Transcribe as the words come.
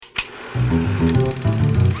Hello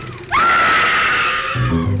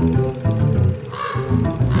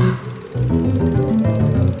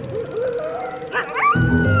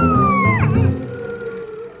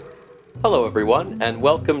everyone, and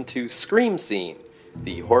welcome to Scream Scene,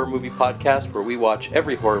 the horror movie podcast where we watch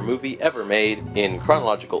every horror movie ever made in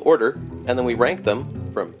chronological order, and then we rank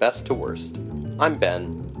them from best to worst. I'm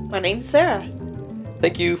Ben. My name's Sarah.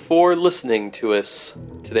 Thank you for listening to us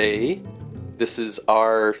today. This is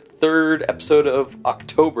our third episode of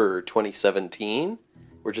October 2017.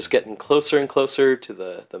 We're just getting closer and closer to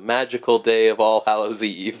the magical day of All Hallows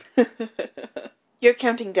Eve. You're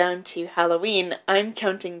counting down to Halloween. I'm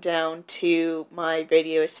counting down to my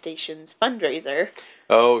radio station's fundraiser.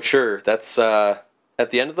 Oh, sure. That's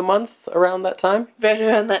at the end of the month, around that time? Right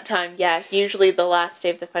around that time, yeah. Usually the last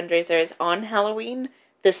day of the fundraiser is on Halloween.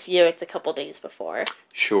 This year it's a couple days before.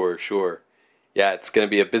 Sure. Yeah, it's going to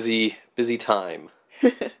be a busy time.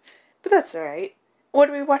 But that's alright. What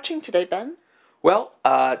are we watching today, Ben? Well,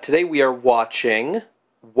 today we are watching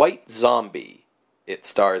White Zombie. It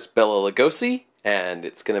stars Bela Lugosi, and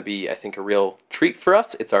it's going to be, I think, a real treat for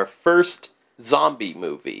us. It's our first zombie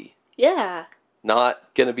movie. Yeah.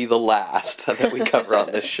 Not going to be the last that we cover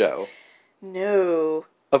on this show. No.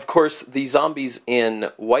 Of course, the zombies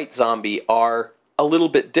in White Zombie are a little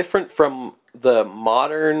bit different from the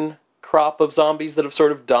modern crop of zombies that have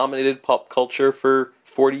sort of dominated pop culture for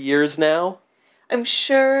 40 years now. I'm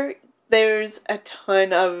sure there's a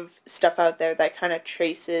ton of stuff out there that kind of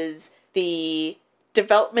traces the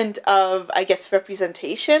development of, I guess,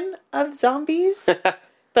 representation of zombies.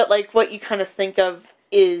 But, like, what you kind of think of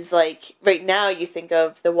is, like, right now you think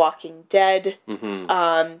of The Walking Dead.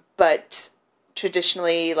 Mm-hmm. But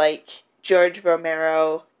traditionally, like, George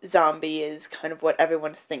Romero zombie is kind of what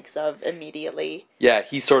everyone thinks of immediately. Yeah,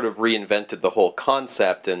 he sort of reinvented the whole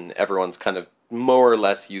concept, and everyone's kind of more or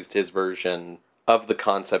less used his version of the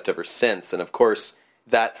concept ever since. And, of course,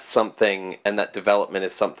 that's something, and that development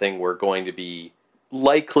is something we're going to be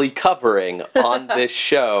likely covering on this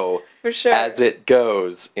show For sure. as it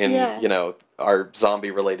goes in, Yeah. our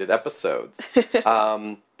zombie-related episodes.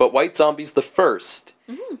 But White Zombie's the first,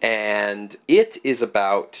 and it is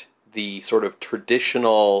about the sort of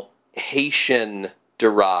traditional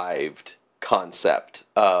Haitian-derived concept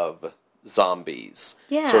of zombies.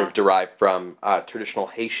 Yeah. Sort of derived from traditional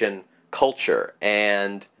Haitian culture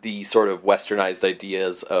and the sort of westernized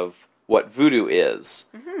ideas of what voodoo is.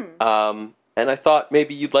 And I thought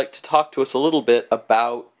maybe you'd like to talk to us a little bit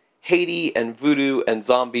about Haiti and voodoo and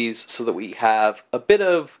zombies so that we have a bit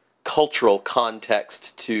of cultural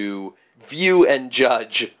context to view and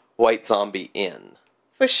judge White Zombie in.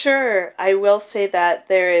 For sure. I will say that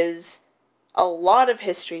there is a lot of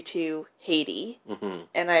history to Haiti,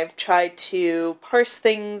 and I've tried to parse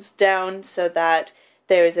things down so that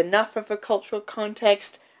there is enough of a cultural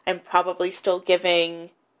context. I'm probably still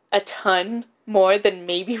giving a ton more than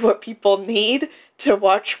maybe what people need to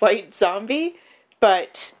watch White Zombie,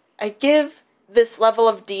 but I give this level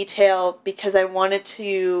of detail because I wanted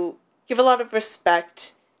to give a lot of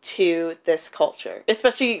respect to this culture,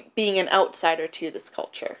 especially being an outsider to this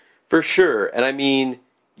culture. For sure. And I mean,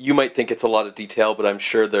 you might think it's a lot of detail, but I'm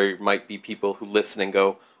sure there might be people who listen and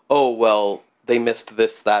go, oh, well, they missed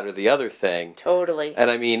this, that, or the other thing. Totally. And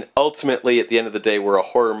I mean, ultimately, at the end of the day, we're a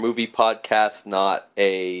horror movie podcast, not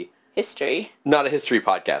a history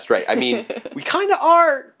podcast, right? I mean, we kind of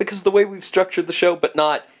are because of the way we've structured the show, but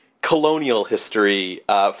not colonial history,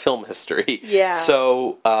 film history. Yeah.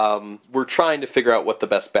 So we're trying to figure out what the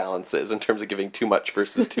best balance is in terms of giving too much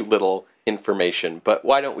versus too little information. But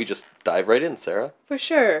why don't we just dive right in, Sarah? For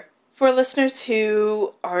sure. For listeners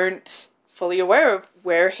who aren't fully aware of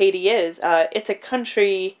where Haiti is, it's a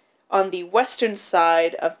country on the western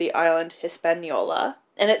side of the island Hispaniola,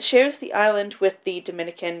 and it shares the island with the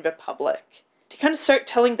Dominican Republic. To kind of start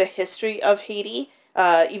telling the history of Haiti,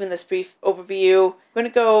 even this brief overview, I'm going to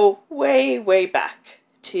go way, way back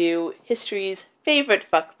to history's favorite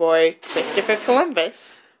fuckboy, Christopher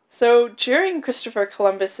Columbus. So during Christopher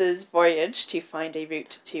Columbus's voyage to find a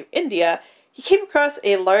route to India, he came across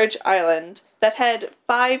a large island that had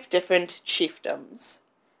 5 different chiefdoms.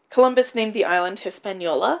 Columbus named the island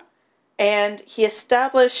Hispaniola, and he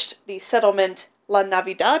established the settlement La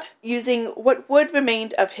Navidad using what would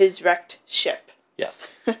remain of his wrecked ship.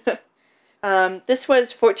 Yes. This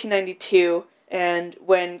was 1492, and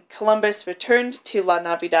when Columbus returned to La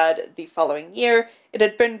Navidad the following year, it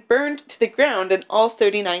had been burned to the ground and all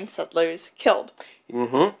 39 settlers killed.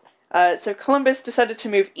 So Columbus decided to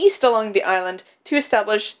move east along the island to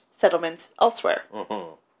establish settlements elsewhere.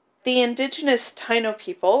 The indigenous Taino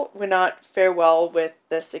people would not fare well with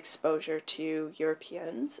this exposure to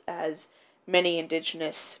Europeans, as many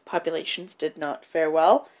indigenous populations did not fare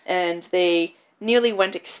well, and they nearly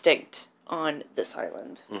went extinct on this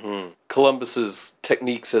island. Columbus's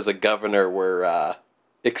techniques as a governor were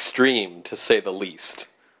extreme, to say the least.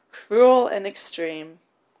 Cruel and extreme.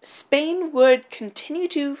 Spain would continue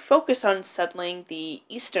to focus on settling the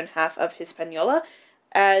eastern half of Hispaniola,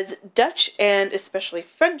 as Dutch and especially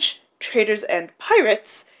French traders and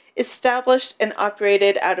pirates established and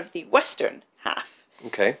operated out of the western half,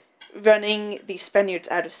 Okay. running the Spaniards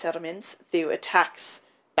out of settlements through attacks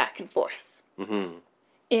back and forth.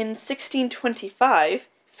 In 1625,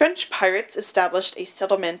 French pirates established a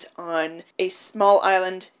settlement on a small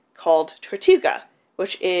island called Tortuga,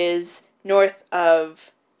 which is north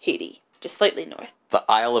of Haiti, just slightly north. The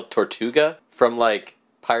Isle of Tortuga from, like,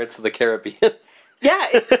 Pirates of the Caribbean. Yeah,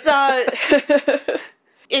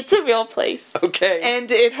 it's a real place. Okay.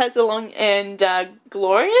 And it has a long and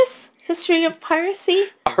glorious history of piracy.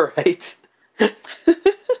 All right.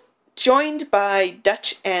 Joined by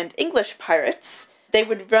Dutch and English pirates, they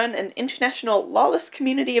would run an international lawless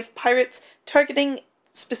community of pirates targeting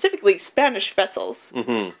specifically Spanish vessels.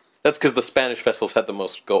 That's because the Spanish vessels had the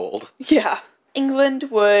most gold. Yeah. England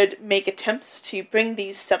would make attempts to bring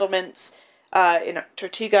these settlements in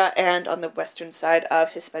Tortuga and on the western side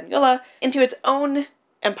of Hispaniola into its own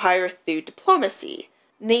empire through diplomacy,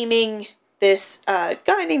 naming this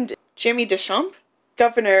guy named Jeremy Deschamps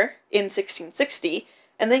governor in 1660,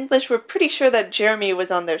 and the English were pretty sure that Jeremy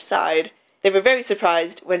was on their side. They were very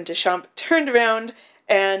surprised when Deschamps turned around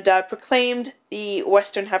and proclaimed the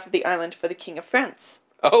western half of the island for the King of France.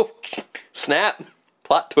 Oh, snap.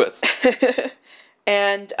 Plot twist.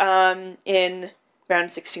 And in around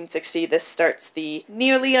 1660, this starts the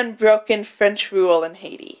nearly unbroken French rule in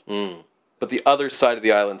Haiti. But the other side of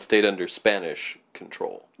the island stayed under Spanish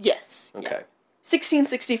control. Yes. Okay. Yeah.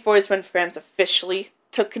 1664 is when France officially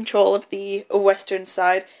took control of the western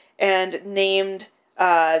side and named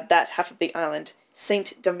that half of the island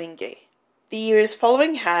Saint-Domingue. The years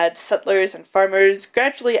following had settlers and farmers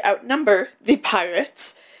gradually outnumber the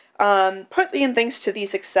pirates, partly in thanks to the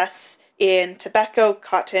success in tobacco,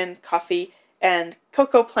 cotton, coffee, and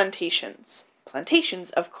cocoa plantations.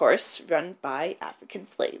 Plantations, of course, run by African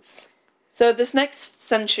slaves. So this next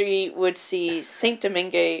century would see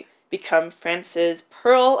Saint-Domingue become France's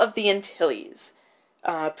Pearl of the Antilles,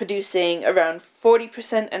 producing around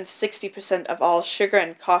 40% and 60% of all sugar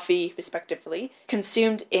and coffee, respectively,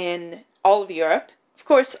 consumed in all of Europe, of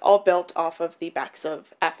course, all built off of the backs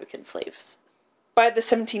of African slaves. By the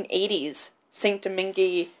 1780s,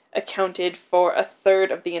 Saint-Domingue accounted for a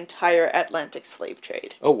third of the entire Atlantic slave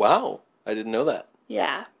trade. Oh, wow. I didn't know that.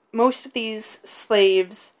 Yeah. Most of these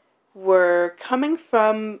slaves were coming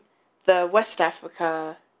from the West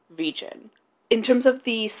Africa region. In terms of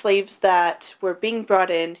the slaves that were being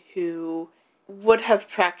brought in who would have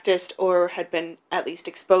practiced or had been at least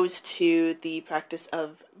exposed to the practice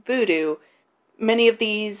of voodoo, many of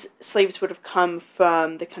these slaves would have come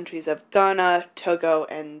from the countries of Ghana, Togo,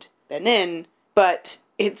 and Benin, but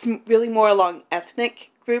it's really more along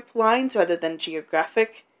ethnic group lines rather than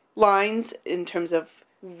geographic lines in terms of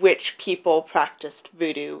which people practiced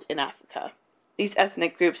voodoo in Africa. These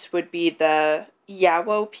ethnic groups would be the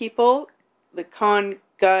Yawo people, the Kon,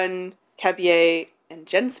 Gun, Kabye, and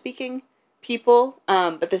Gen-speaking people,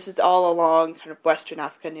 but this is all along kind of Western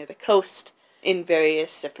Africa near the coast in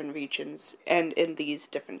various different regions and in these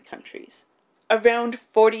different countries. Around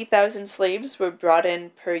 40,000 slaves were brought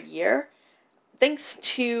in per year, thanks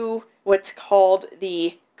to what's called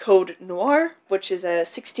the Code Noir, which is a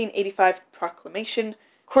 1685 proclamation.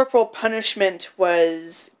 Corporal punishment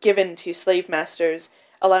was given to slave masters,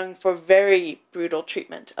 allowing for very brutal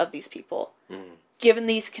treatment of these people. Given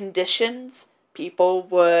these conditions, people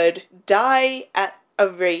would die at a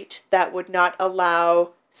rate that would not allow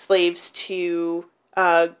slaves to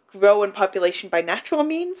grow in population by natural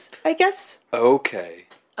means, I guess. Okay.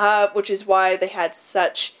 Which is why they had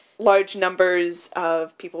such large numbers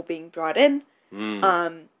of people being brought in.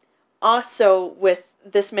 Also, with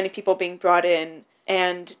this many people being brought in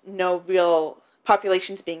and no real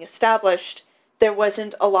populations being established, there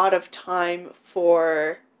wasn't a lot of time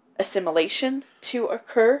for assimilation to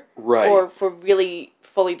occur. Right. Or for really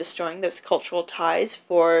fully destroying those cultural ties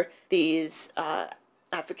for these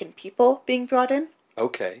African people being brought in.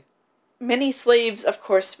 Okay. Many slaves, of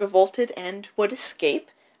course, revolted and would escape,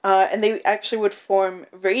 and they actually would form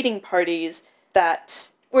raiding parties that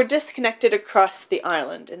were disconnected across the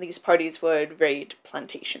island, and these parties would raid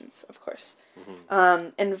plantations, of course.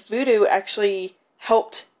 And voodoo actually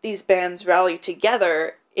helped these bands rally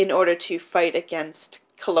together in order to fight against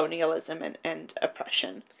colonialism and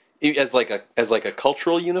oppression. As like a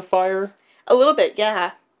cultural unifier? A little bit,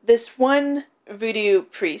 yeah. This one voodoo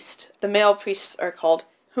priest, the male priests are called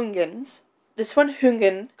Hungans. This one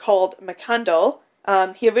Hungan, called Makandal,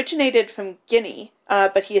 he originated from Guinea,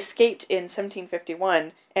 but he escaped in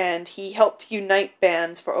 1751, and he helped unite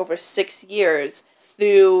bands for over 6 years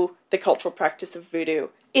through the cultural practice of voodoo.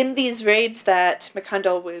 In these raids that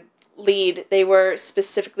Makandal would lead, they were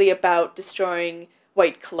specifically about destroying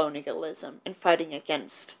white colonialism and fighting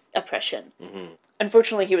against oppression. Mm-hmm.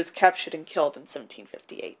 Unfortunately, he was captured and killed in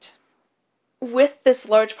 1758. With this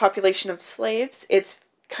large population of slaves, it's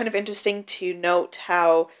kind of interesting to note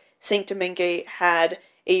how Saint-Domingue had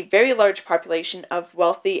a very large population of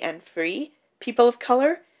wealthy and free people of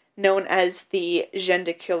color, known as the gens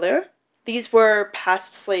de couleur. These were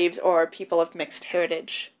past slaves or people of mixed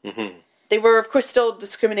heritage. Mm-hmm. They were, of course, still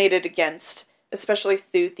discriminated against, especially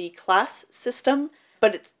through the class system,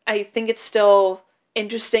 but I think it's still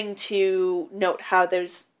interesting to note how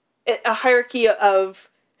there's a hierarchy of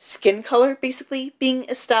skin color, basically, being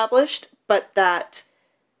established, but that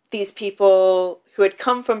these people who had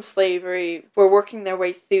come from slavery were working their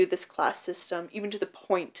way through this class system, even to the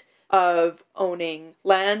point of owning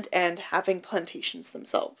land and having plantations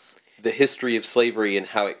themselves. The history of slavery and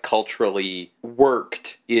how it culturally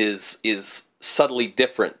worked is subtly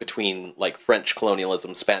different between like French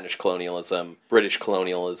colonialism, Spanish colonialism, British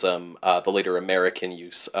colonialism, the later American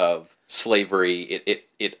use of slavery.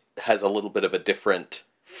 It has a little bit of a different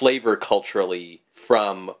flavor culturally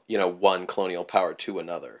from, one colonial power to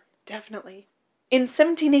another. Definitely. In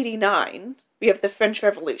 1789, we have the French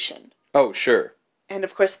Revolution. Oh, sure. And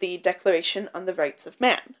of course the Declaration on the Rights of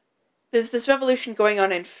Man. There's this revolution going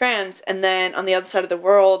on in France, and then on the other side of the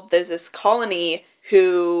world, there's this colony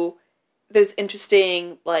who there's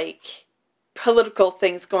interesting, political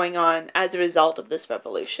things going on as a result of this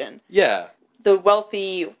revolution. Yeah. The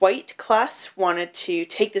wealthy white class wanted to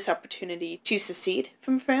take this opportunity to secede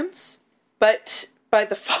from France, but by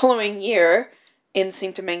the following year, in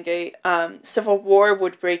Saint-Domingue, civil war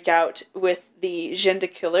would break out with the gens de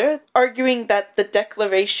couleur, arguing that the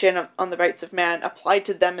Declaration on the Rights of Man applied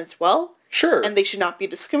to them as well. Sure. And they should not be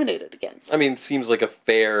discriminated against. I mean, seems like a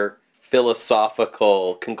fair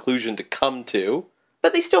philosophical conclusion to come to.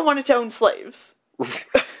 But they still wanted to own slaves.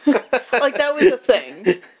 That was a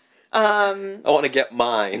thing. I want to get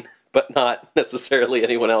mine, but not necessarily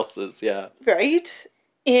anyone else's, yeah. Right?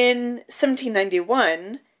 In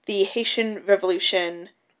 1791... the Haitian Revolution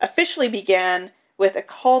officially began with a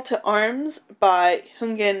call to arms by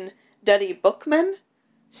Hungan Duddy Bookman,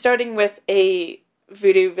 starting with a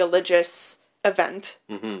voodoo religious event,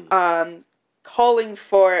 calling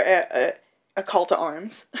for a call to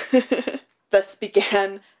arms. Thus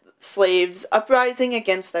began slaves uprising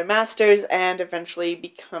against their masters and eventually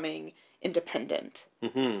becoming independent.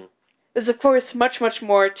 Mm-hmm. There's, of course, much, much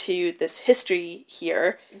more to this history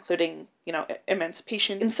here, including,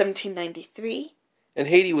 emancipation in 1793. And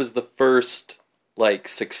Haiti was the first,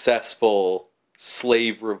 successful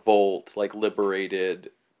slave revolt,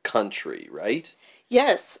 liberated country, right?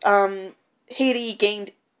 Yes. Haiti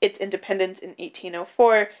gained its independence in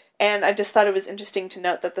 1804, and I just thought it was interesting to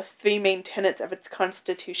note that the 3 main tenets of its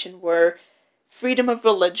constitution were freedom of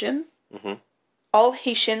religion, all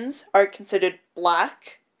Haitians are considered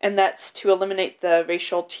black, and that's to eliminate the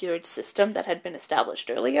racial tiered system that had been established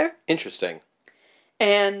earlier. Interesting.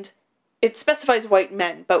 And it specifies white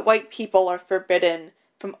men, but white people are forbidden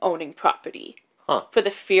from owning property. For the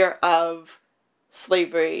fear of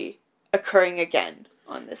slavery occurring again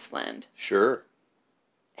on this land. Sure.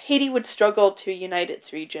 Haiti would struggle to unite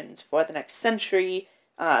its regions for the next century,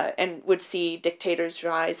 and would see dictators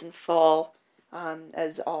rise and fall,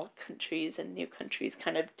 as all countries and new countries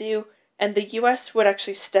kind of do. And the U.S. would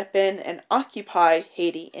actually step in and occupy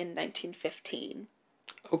Haiti in 1915.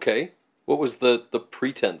 Okay. What was the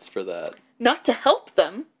pretense for that? Not to help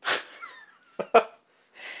them.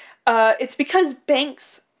 It's because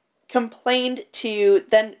banks complained to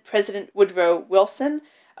then President Woodrow Wilson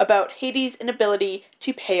about Haiti's inability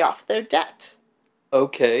to pay off their debt.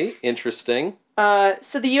 Okay, interesting.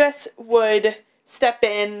 So the U.S. would step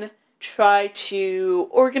in, try to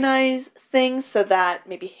organize things so that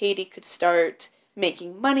maybe Haiti could start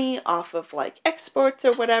making money off of exports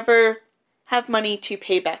or whatever, have money to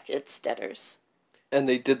pay back its debtors. And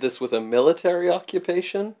they did this with a military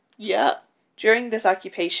occupation? Yeah. During this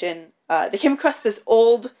occupation, they came across this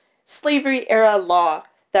old slavery-era law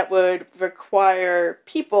that would require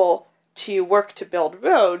people to work to build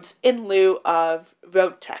roads in lieu of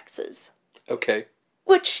road taxes. Okay.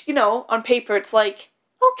 Which, on paper, it's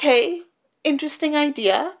okay, interesting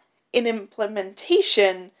idea. In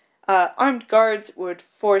implementation, armed guards would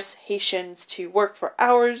force Haitians to work for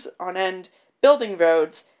hours on end building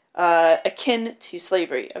roads, akin to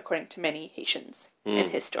slavery, according to many Haitians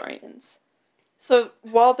and historians. So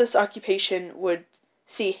while this occupation would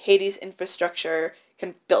see Haiti's infrastructure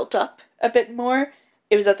kind of built up a bit more,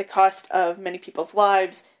 it was at the cost of many people's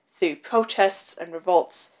lives through protests and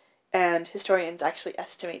revolts, and historians actually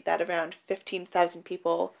estimate that around 15,000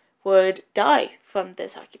 people would die from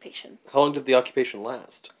this occupation. How long did the occupation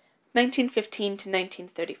last? 1915 to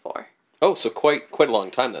 1934. Oh, so quite a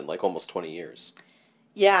long time then, like almost 20 years.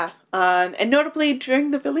 Yeah, and notably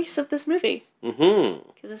during the release of this movie. Mm-hmm.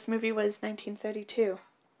 Because this movie was 1932.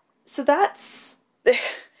 So that's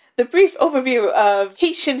the brief overview of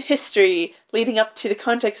Haitian history leading up to the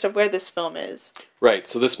context of where this film is. Right,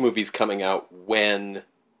 so this movie's coming out when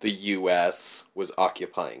the U.S. was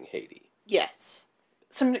occupying Haiti. Yes.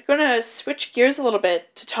 So I'm going to switch gears a little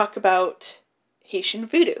bit to talk about Haitian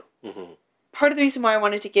voodoo. Mm-hmm. Part of the reason why I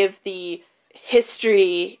wanted to give the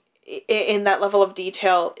history in that level of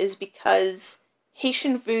detail is because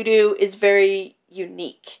Haitian voodoo is very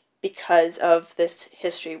unique because of this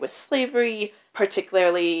history with slavery,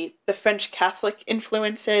 particularly the French Catholic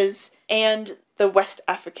influences and the West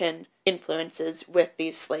African influences with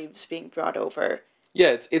these slaves being brought over.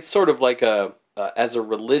 Yeah, it's sort of like as a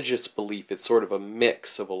religious belief, it's sort of a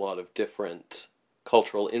mix of a lot of different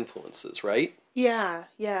cultural influences, right? Yeah.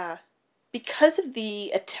 Because of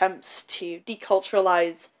the attempts to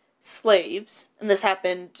deculturalize slaves, and this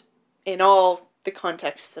happened in all the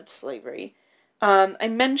contexts of slavery. I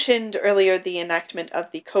mentioned earlier the enactment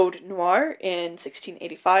of the Code Noir in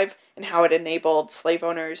 1685 and how it enabled slave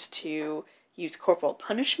owners to use corporal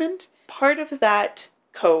punishment. Part of that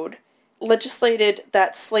code legislated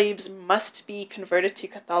that slaves must be converted to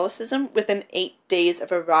Catholicism within 8 days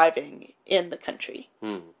of arriving in the country.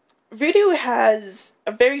 Voodoo has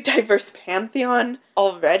a very diverse pantheon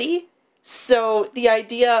already, so the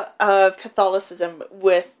idea of Catholicism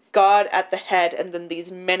with God at the head and then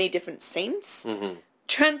these many different saints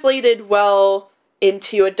translated well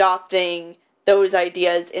into adopting those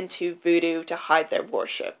ideas into voodoo to hide their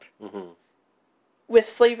worship. With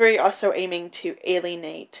slavery also aiming to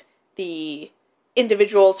alienate the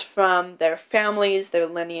individuals from their families, their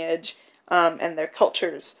lineage, and their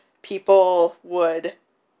cultures. People would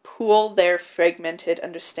pool their fragmented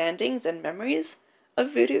understandings and memories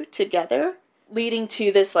of voodoo together, leading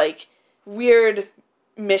to this weird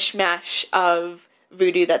mishmash of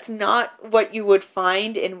voodoo that's not what you would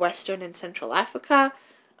find in Western and Central Africa,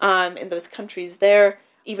 in those countries there,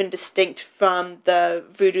 even distinct from the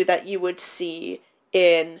voodoo that you would see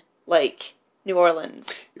in New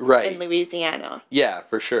Orleans, right, in Louisiana. Yeah,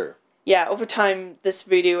 for sure. Yeah, over time, this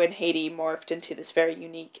voodoo in Haiti morphed into this very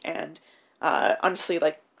unique and honestly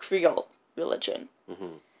Creole religion,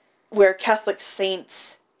 where Catholic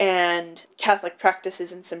saints and Catholic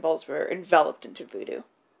practices and symbols were enveloped into voodoo.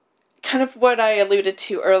 Kind of what I alluded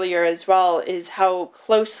to earlier as well is how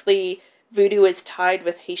closely voodoo is tied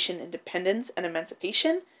with Haitian independence and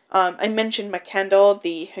emancipation. I mentioned Macandal,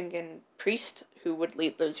 the Hungan priest who would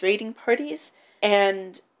lead those raiding parties,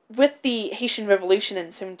 and with the Haitian Revolution in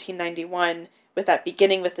 1791, with that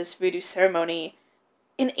beginning with this voodoo ceremony,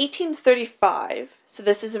 in 1835, so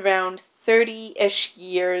this is around 30-ish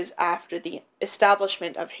years after the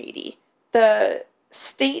establishment of Haiti, the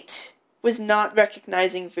state was not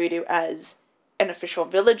recognizing voodoo as an official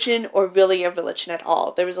religion or really a religion at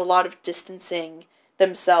all. There was a lot of distancing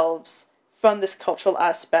themselves from this cultural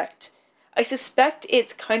aspect. I suspect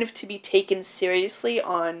it's kind of to be taken seriously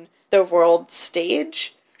on the world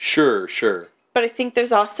stage. Sure. But I think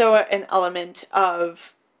there's also an element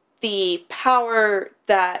of the power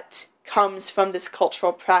that comes from this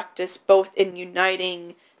cultural practice, both in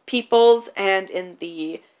uniting peoples and in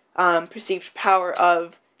the perceived power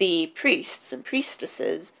of the priests and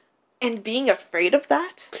priestesses, and being afraid of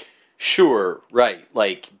that. Sure, right.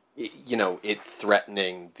 It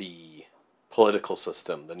threatening the political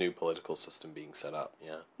system, the new political system being set up,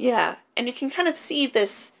 yeah. Yeah, and you can kind of see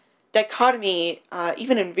this dichotomy,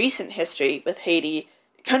 even in recent history with Haiti,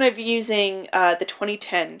 kind of using the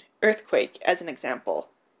 2010 earthquake as an example.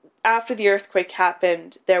 After the earthquake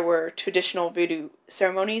happened, there were traditional voodoo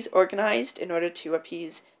ceremonies organized in order to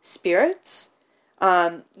appease spirits.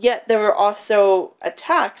 Yet there were also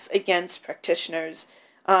attacks against practitioners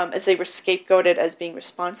as they were scapegoated as being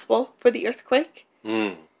responsible for the earthquake.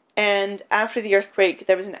 And after the earthquake,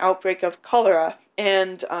 there was an outbreak of cholera,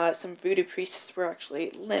 and some voodoo priests were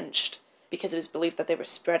actually lynched because it was believed that they were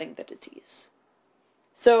spreading the disease.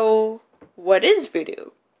 So, what is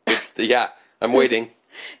voodoo? Yeah, I'm waiting.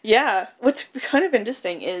 Yeah, what's kind of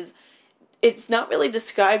interesting is it's not really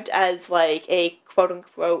described as like a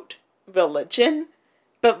quote-unquote religion,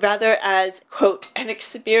 but rather as, quote, an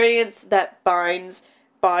experience that binds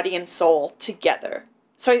body and soul together.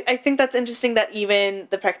 So I think that's interesting that even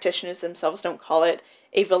the practitioners themselves don't call it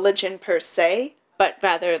a religion per se, but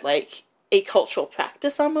rather like a cultural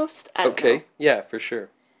practice almost. I don't know. Okay, yeah, for sure.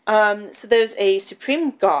 So there's a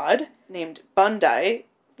supreme god named Bandai,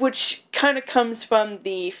 which kind of comes from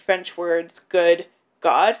the French words good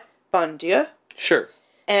God, bon Dieu. Sure.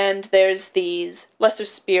 And there's these lesser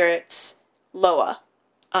spirits, Loa.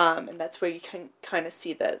 And that's where you can kind of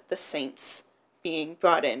see the saints being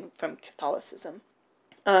brought in from Catholicism.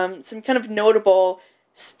 Some kind of notable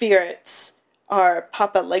spirits are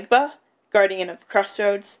Papa Legba, guardian of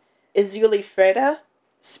crossroads, Izuli Freda,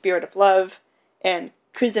 spirit of love, and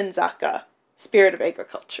Kuzenzaka, spirit of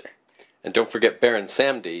agriculture. And don't forget Baron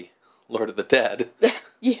Samedi, Lord of the Dead.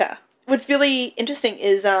 Yeah. What's really interesting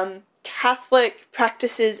is Catholic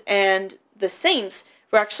practices and the saints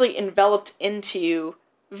were actually enveloped into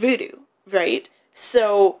voodoo, right?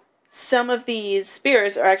 So some of these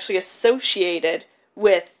spirits are actually associated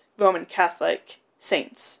with Roman Catholic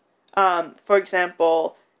saints. For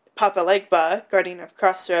example, Papa Legba, guardian of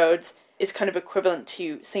crossroads, is kind of equivalent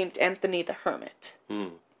to Saint Anthony the Hermit.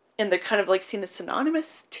 Mm. And they're kind of like seen as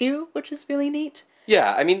synonymous too, which is really neat.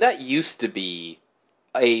 Yeah, I mean, that used to be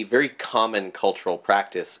a very common cultural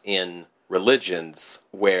practice in religions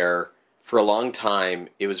where, for a long time,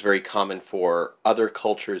 it was very common for other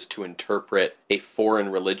cultures to interpret a foreign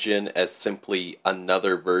religion as simply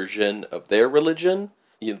another version of their religion.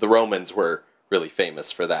 The Romans were really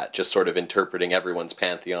famous for that, just sort of interpreting everyone's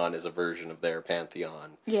pantheon as a version of their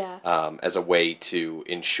pantheon. Yeah. As a way to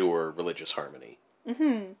ensure religious harmony.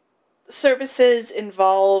 Mm-hmm. Services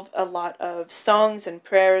involve a lot of songs and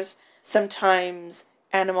prayers. Sometimes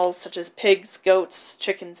animals such as pigs, goats,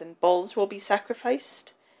 chickens, and bulls will be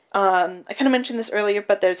sacrificed. I kind of mentioned this earlier,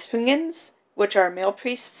 but there's hungans, which are male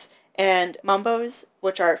priests, and mambos,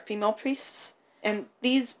 which are female priests. And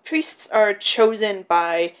these priests are chosen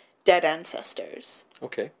by dead ancestors.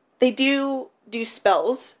 Okay. They do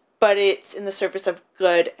spells, but it's in the service of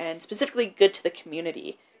good, and specifically good to the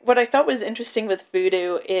community. What I thought was interesting with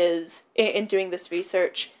voodoo is, in doing this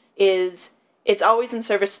research, is it's always in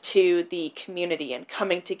service to the community and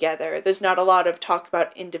coming together. There's not a lot of talk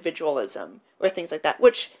about individualism or things like that,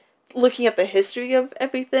 which, looking at the history of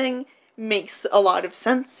everything, makes a lot of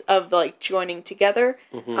sense of like joining together.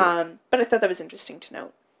 Mm-hmm. But I thought that was interesting to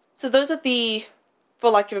note. So those are the, for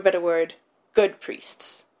lack of a better word, good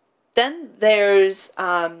priests. Then there's,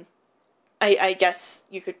 I guess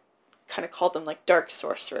you could kind of call them like dark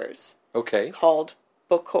sorcerers. Okay. Called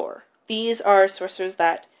Bokor. These are sorcerers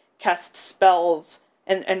that cast spells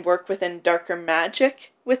and work within darker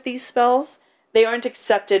magic with these spells. They aren't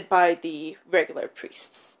accepted by the regular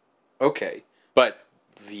priests. Okay. But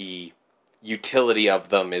the utility of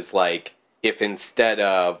them is like, if instead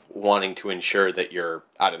of wanting to ensure that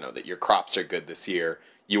that your crops are good this year,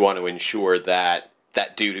 you want to ensure that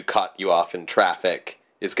that dude who caught you off in traffic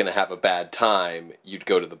is going to have a bad time, you'd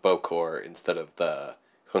go to the Bokor instead of the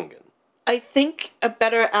Hungan. I think a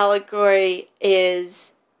better allegory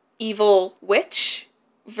is evil witch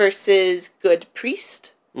versus good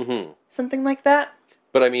priest. Mm-hmm. Something like that.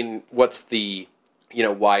 But I mean, what's the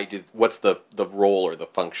role or the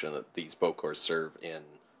function that these Bokors serve in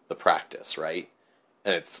the practice, right?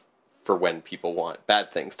 And it's for when people want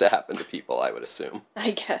bad things to happen to people, I would assume.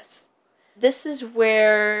 I guess. This is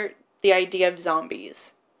where the idea of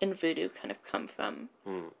zombies in voodoo kind of come from,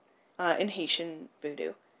 in Haitian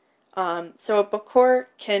voodoo. So a Bokor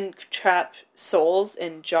can trap souls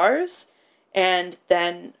in jars, and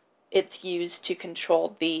then it's used to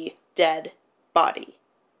control the dead body.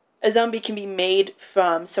 A zombie can be made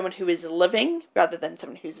from someone who is living, rather than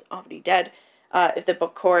someone who's already dead, if the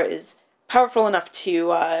Bokor is powerful enough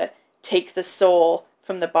to take the soul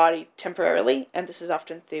from the body temporarily, and this is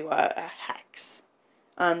often through a hex.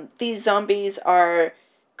 These zombies are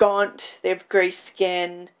gaunt, they have gray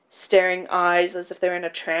skin, staring eyes as if they're in a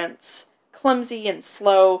trance, clumsy and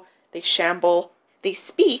slow, they shamble, they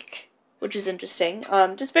speak, which is interesting,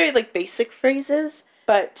 just very like basic phrases,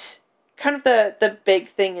 but kind of the big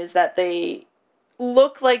thing is that they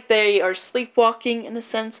look like they are sleepwalking in a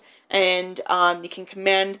sense, and you can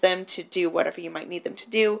command them to do whatever you might need them to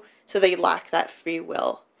do, so they lack that free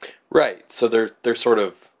will. Right, so they're sort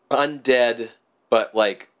of undead, but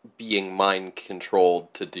like being mind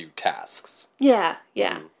controlled to do tasks. Yeah.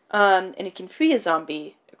 And you can free a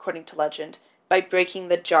zombie, according to legend, by breaking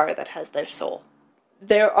the jar that has their soul.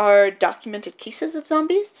 There are documented cases of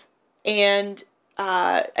zombies, and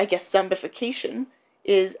I guess zombification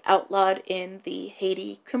is outlawed in the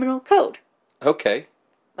Haiti Criminal Code. Okay.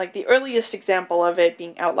 Like, the earliest example of it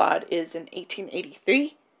being outlawed is in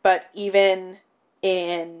 1883, but even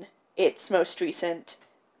in its most recent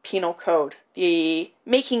penal code, the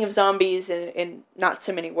making of zombies in not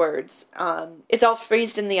so many words, it's all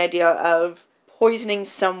phrased in the idea of poisoning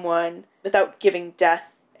someone without giving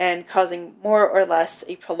death and causing more or less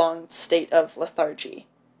a prolonged state of lethargy.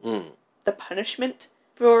 Mm. The punishment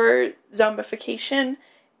for zombification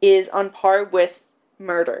is on par with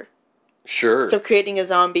murder. Sure. So creating a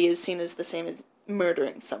zombie is seen as the same as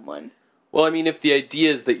murdering someone. Well, I mean, if the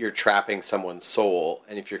idea is that you're trapping someone's soul,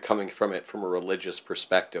 and if you're coming from it from a religious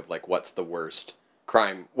perspective, like, what's the worst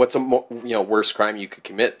crime? What's a worse crime you could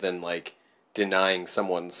commit than, like, denying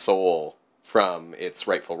someone's soul from its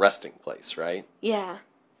rightful resting place, right? Yeah.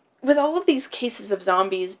 With all of these cases of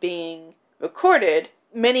zombies being recorded,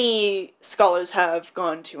 many scholars have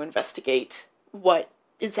gone to investigate what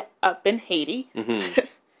is up in Haiti. Mm-hmm.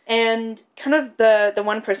 And kind of the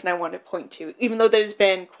one person I want to point to, even though there's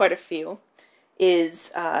been quite a few,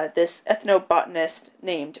 is this ethnobotanist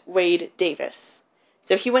named Wade Davis.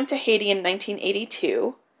 So he went to Haiti in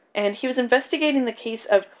 1982, and he was investigating the case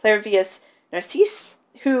of Clervius Narcisse,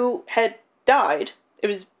 who had died. It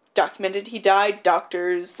was documented he died,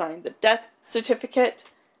 doctors signed the death certificate,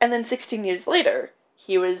 and then 16 years later,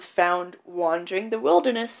 he was found wandering the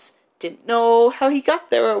wilderness, didn't know how he got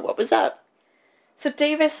there or what was up. So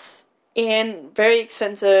Davis, in very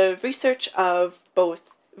extensive research of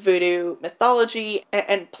both voodoo mythology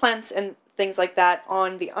and plants and things like that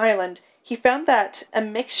on the island, he found that a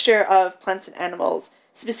mixture of plants and animals,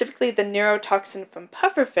 specifically the neurotoxin from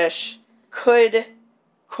pufferfish, could,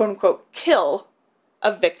 quote-unquote, kill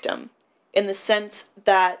a victim, in the sense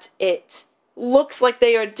that it looks like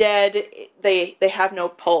they are dead, they have no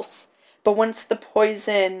pulse, but once the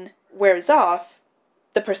poison wears off,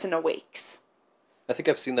 the person awakes. I think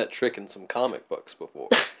I've seen that trick in some comic books before.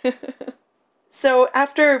 So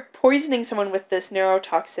after poisoning someone with this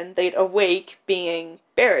neurotoxin, they'd awake being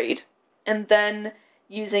buried, and then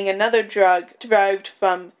using another drug derived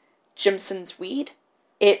from Jimson's weed,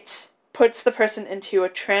 it puts the person into a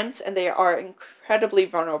trance, and they are incredibly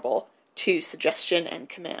vulnerable to suggestion and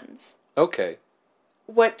commands. Okay.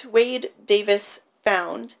 What Wade Davis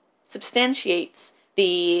found substantiates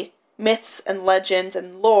the myths and legends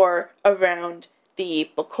and lore around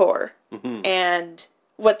the Bokor, Mm-hmm. and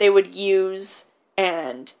what they would use,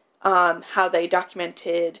 and how they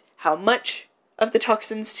documented how much of the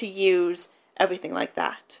toxins to use, everything like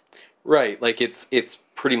that. Right, like it's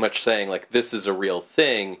pretty much saying, like, this is a real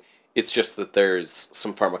thing, it's just that there's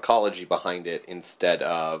some pharmacology behind it instead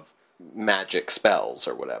of magic spells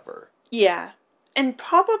or whatever. Yeah, and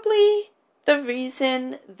probably the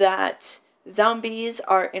reason that zombies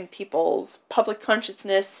are in people's public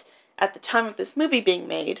consciousness at the time of this movie being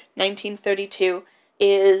made, 1932,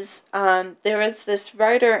 is there is this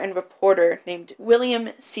writer and reporter named William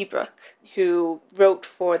Seabrook, who wrote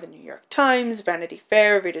for the New York Times, Vanity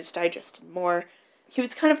Fair, Reader's Digest, and more. He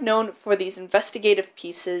was kind of known for these investigative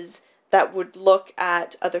pieces that would look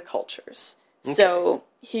at other cultures. Okay. So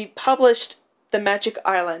he published The Magic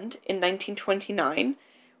Island in 1929,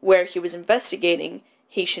 where he was investigating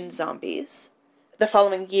Haitian zombies. The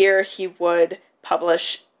following year, he would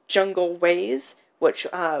publish Jungle Ways, which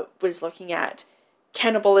was looking at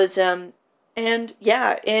cannibalism. And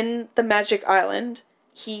yeah, in The Magic Island,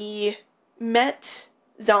 he met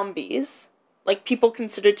zombies, like people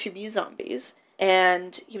considered to be zombies,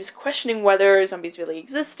 and he was questioning whether zombies really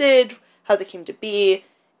existed, how they came to be,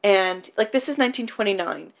 and like this is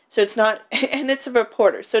 1929, so it's not, and it's a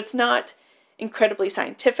reporter, so it's not incredibly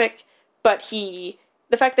scientific, but the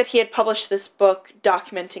fact that he had published this book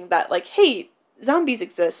documenting that, like, hey, zombies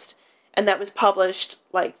exist, and that was published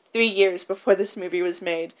like 3 years before this movie was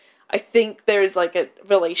made, I think there's like a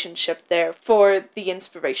relationship there for the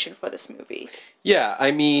inspiration for this movie. Yeah,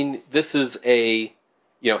 I mean, this is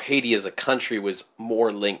Haiti as a country was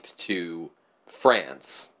more linked to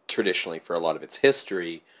France traditionally for a lot of its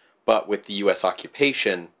history, but with the U.S.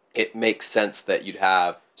 occupation, it makes sense that you'd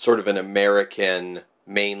have sort of an American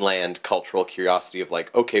mainland cultural curiosity of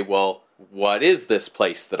like, okay, well, what is this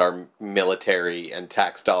place that our military and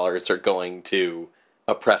tax dollars are going to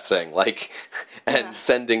oppressing, like, and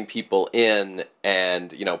sending people in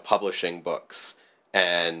and, publishing books.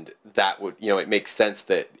 And that would, it makes sense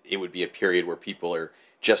that it would be a period where people are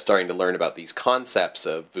just starting to learn about these concepts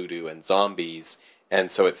of voodoo and zombies.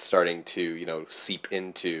 And so it's starting to, seep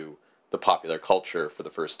into the popular culture for the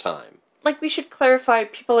first time. Like, we should clarify,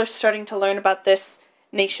 people are starting to learn about this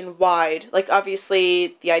nationwide. Like,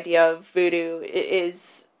 obviously, the idea of voodoo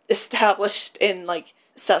is established in, like,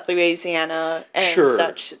 South Louisiana and Sure.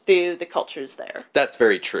 such through the cultures there. That's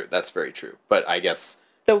very true. That's very true. But I guess...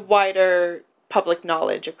 The wider public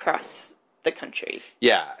knowledge across the country.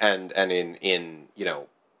 Yeah, and in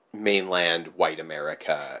mainland white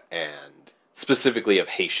America, and specifically of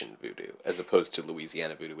Haitian voodoo, as opposed to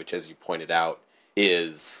Louisiana voodoo, which, as you pointed out,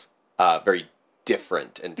 is very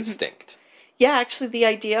different and distinct. Yeah, actually, the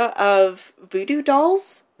idea of voodoo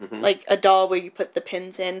dolls, like a doll where you put the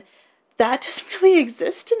pins in, that doesn't really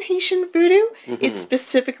exist in Haitian voodoo. It's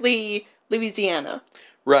specifically Louisiana.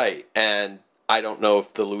 Right, and I don't know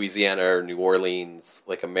if the Louisiana or New Orleans,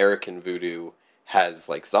 like, American voodoo has,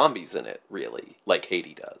 like, zombies in it, really, like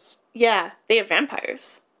Haiti does. Yeah, they have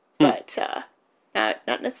vampires, but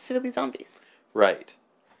not necessarily zombies. Right.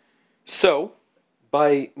 So,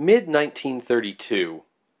 by mid-1932,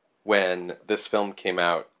 when this film came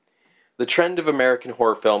out, the trend of American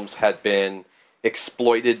horror films had been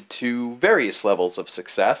exploited to various levels of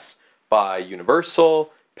success by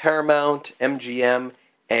Universal, Paramount, MGM,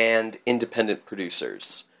 and independent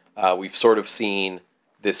producers. We've sort of seen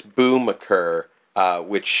this boom occur,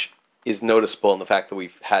 which is noticeable in the fact that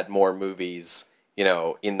we've had more movies, in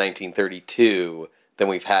 1932 than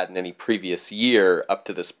we've had in any previous year up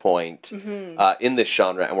to this point in this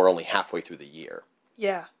genre, and we're only halfway through the year.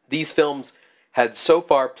 Yeah. These films had so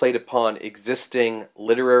far played upon existing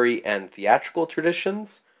literary and theatrical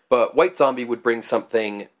traditions, but White Zombie would bring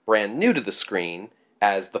something brand new to the screen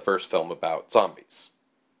as the first film about zombies.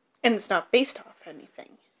 And it's not based off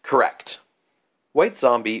anything. Correct. White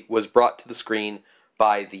Zombie was brought to the screen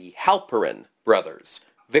by the Halperin brothers,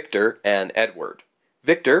 Victor and Edward.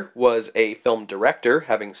 Victor was a film director,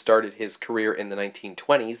 having started his career in the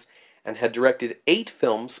 1920s, and had directed 8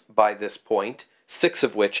 films by this point, 6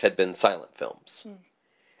 of which had been silent films.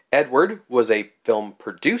 Edward was a film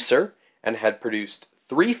producer, and had produced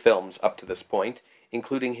 3 films up to this point,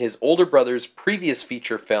 including his older brother's previous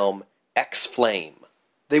feature film, X-Flame.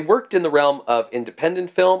 They worked in the realm of independent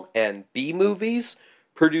film and B-movies,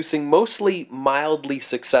 producing mostly mildly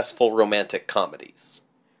successful romantic comedies.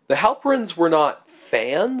 The Halperins were not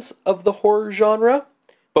fans of the horror genre,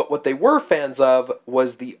 but what they were fans of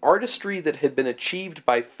was the artistry that had been achieved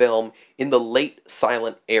by film in the late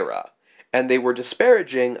silent era, and they were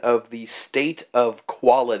disparaging of the state of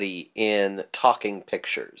quality in talking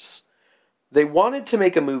pictures. They wanted to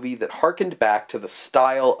make a movie that harkened back to the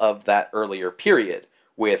style of that earlier period,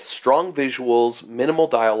 with strong visuals, minimal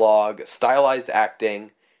dialogue, stylized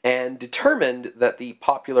acting, and determined that the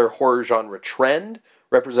popular horror genre trend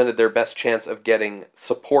represented their best chance of getting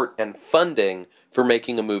support and funding for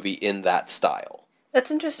making a movie in that style.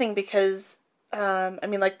 That's interesting because,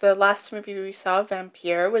 the last movie we saw,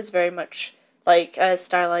 Vampire, was very much like a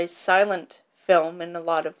stylized silent film in a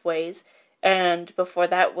lot of ways, and before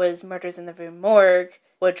that was Murders in the Rue Morgue,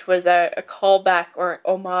 which was a callback or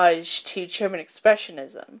homage to German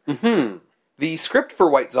Expressionism. The script for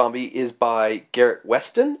White Zombie is by Garrett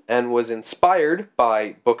Weston, and was inspired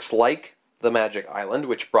by books like The Magic Island,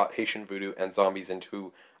 which brought Haitian voodoo and zombies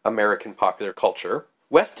into American popular culture.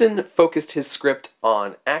 Weston focused his script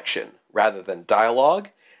on action rather than dialogue,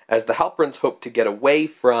 as the Halperins hoped to get away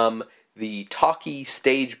from the talky,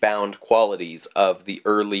 stage-bound qualities of the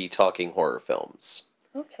early talking horror films.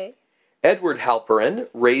 Okay. Edward Halperin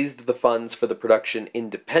raised the funds for the production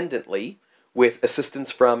independently, with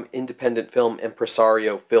assistance from independent film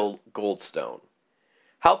impresario Phil Goldstone.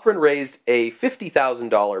 Halperin raised a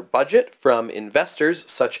 $50,000 budget from investors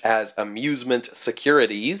such as Amusement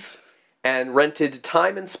Securities, and rented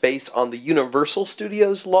time and space on the Universal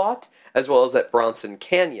Studios lot, as well as at Bronson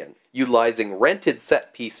Canyon, utilizing rented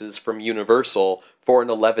set pieces from Universal for an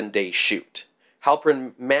 11-day shoot.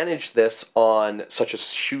 Halperin managed this on such a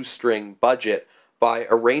shoestring budget by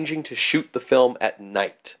arranging to shoot the film at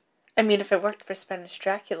night. If it worked for Spanish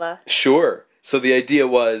Dracula. Sure. So the idea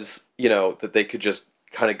was, that they could just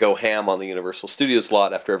kind of go ham on the Universal Studios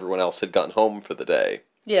lot after everyone else had gone home for the day.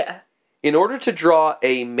 Yeah. In order to draw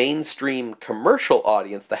a mainstream commercial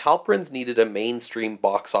audience, the Halperins needed a mainstream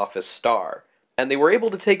box office star, and they were able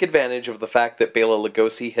to take advantage of the fact that Bela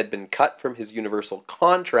Lugosi had been cut from his Universal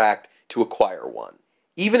contract to acquire one.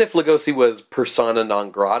 Even if Lugosi was persona non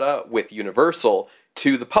grata with Universal,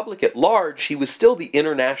 to the public at large, he was still the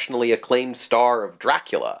internationally acclaimed star of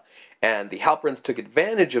Dracula, and the Halperins took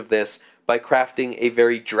advantage of this by crafting a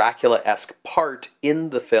very Dracula-esque part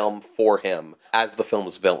in the film for him as the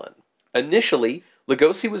film's villain. Initially,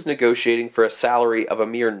 Lugosi was negotiating for a salary of a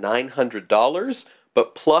mere $900,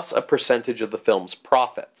 but plus a percentage of the film's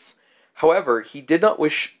profits. However, he did not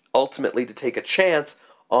wish ultimately to take a chance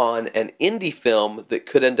on an indie film that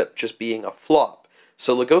could end up just being a flop.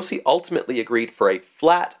 So Lugosi ultimately agreed for a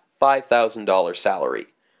flat $5,000 salary.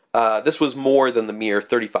 This was more than the mere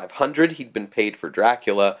 $3,500 he'd been paid for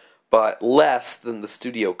Dracula, but less than the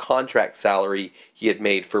studio contract salary he had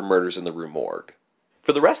made for Murders in the Rue Morgue.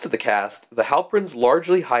 For the rest of the cast, the Halperins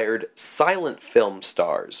largely hired silent film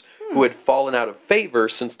stars who had fallen out of favor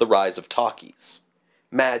since the rise of talkies.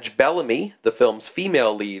 Madge Bellamy, the film's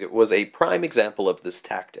female lead, was a prime example of this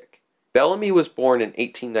tactic. Bellamy was born in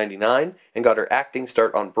 1899 and got her acting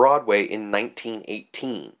start on Broadway in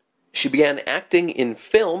 1918. She began acting in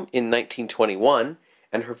film in 1921,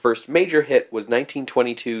 and her first major hit was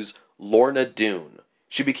 1922's Lorna Doone.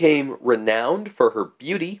 She became renowned for her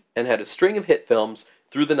beauty and had a string of hit films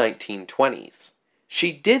through the 1920s.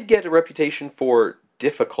 She did get a reputation for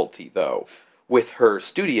difficulty, though, with her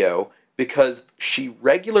studio, because she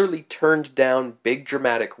regularly turned down big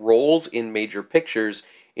dramatic roles in major pictures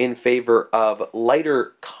in favor of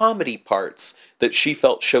lighter comedy parts that she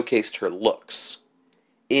felt showcased her looks.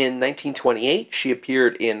 In 1928, she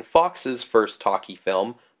appeared in Fox's first talkie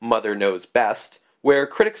film, Mother Knows Best, where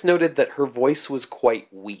critics noted that her voice was quite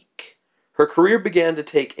weak. Her career began to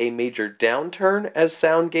take a major downturn as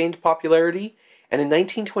sound gained popularity, and in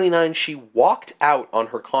 1929 she walked out on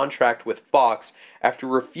her contract with Fox after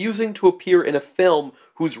refusing to appear in a film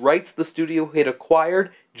whose rights the studio had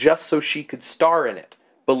acquired just so she could star in it,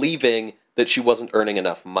 believing that she wasn't earning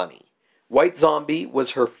enough money. White Zombie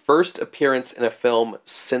was her first appearance in a film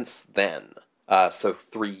since then, so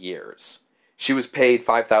 3 years. She was paid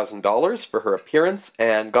 $5,000 for her appearance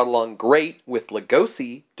and got along great with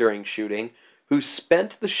Lugosi during shooting, who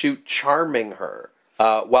spent the shoot charming her,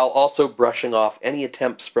 while also brushing off any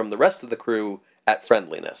attempts from the rest of the crew at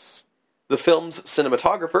friendliness. The film's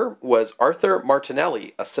cinematographer was Arthur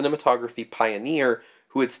Martinelli, a cinematography pioneer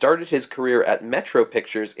who had started his career at Metro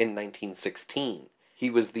Pictures in 1916. He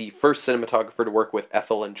was the first cinematographer to work with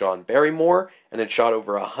Ethel and John Barrymore and had shot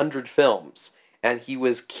over 100 films, and he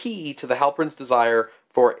was key to the Halperins' desire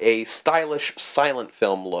for a stylish silent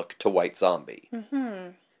film look to White Zombie.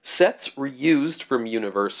 Sets reused from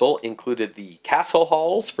Universal included the castle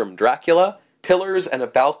halls from Dracula, pillars and a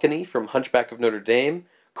balcony from Hunchback of Notre Dame,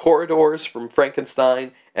 corridors from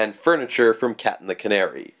Frankenstein, and furniture from Cat and the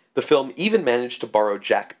Canary. The film even managed to borrow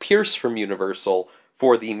Jack Pierce from Universal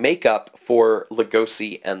for the makeup for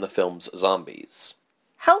Lugosi and the film's zombies.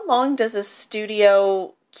 How long does a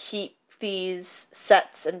studio keep these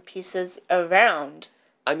sets and pieces around?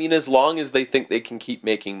 I mean, as long as they think they can keep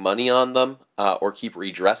making money on them, or keep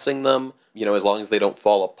redressing them, as long as they don't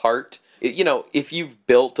fall apart. If you've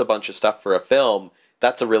built a bunch of stuff for a film,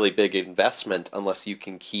 that's a really big investment unless you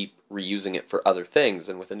can keep reusing it for other things.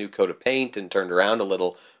 And with a new coat of paint and turned around a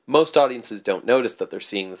little, most audiences don't notice that they're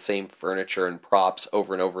seeing the same furniture and props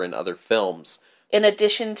over and over in other films. In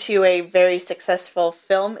addition to a very successful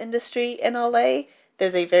film industry in LA,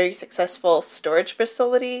 there's a very successful storage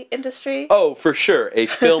facility industry. Oh, for sure. A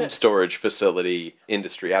film storage facility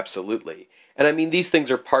industry, absolutely. And I mean, these things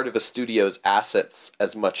are part of a studio's assets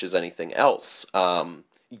as much as anything else.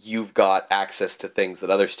 You've got access to things that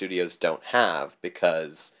other studios don't have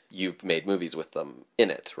because you've made movies with them in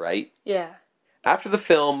it, right? Yeah. After the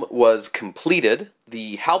film was completed,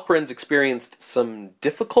 the Halperins experienced some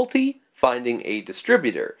difficulty finding a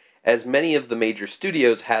distributor, as many of the major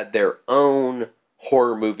studios had their own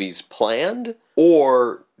horror movies planned,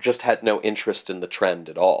 or just had no interest in the trend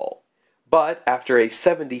at all. But after a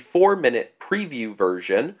 74-minute preview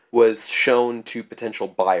version was shown to potential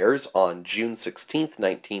buyers on June 16th,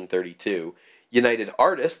 1932, United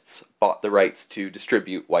Artists bought the rights to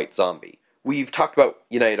distribute White Zombie. We've talked about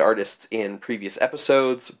United Artists in previous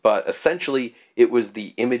episodes, but essentially it was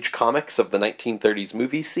the Image Comics of the 1930s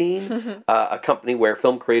movie scene, a company where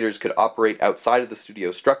film creators could operate outside of the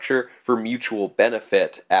studio structure for mutual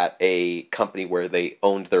benefit at a company where they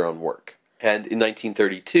owned their own work. And in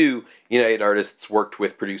 1932, United Artists worked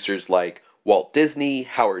with producers like Walt Disney,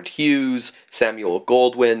 Howard Hughes, Samuel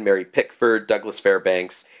Goldwyn, Mary Pickford, Douglas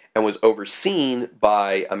Fairbanks, and was overseen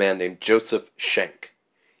by a man named Joseph Schenck.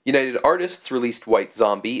 United Artists released White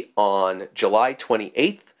Zombie on July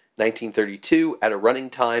 28th, 1932, at a running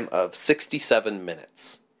time of 67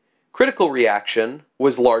 minutes. Critical reaction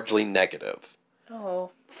was largely negative,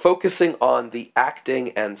 focusing on the acting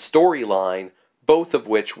and storyline, both of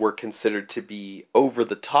which were considered to be over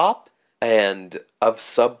the top and of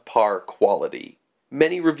subpar quality.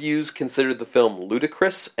 Many reviews considered the film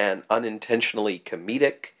ludicrous and unintentionally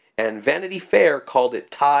comedic, and Vanity Fair called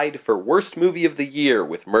it tied for Worst Movie of the Year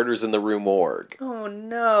with Murders in the Rue Morgue. Oh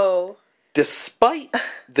no. Despite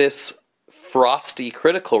this frosty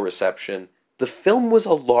critical reception, the film was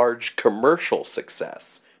a large commercial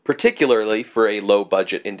success, particularly for a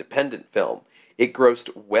low-budget independent film. It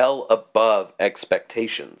grossed well above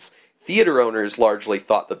expectations. Theater owners largely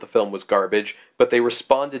thought that the film was garbage, but they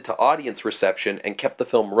responded to audience reception and kept the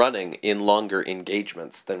film running in longer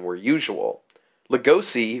engagements than were usual.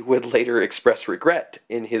 Lugosi would later express regret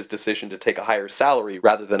in his decision to take a higher salary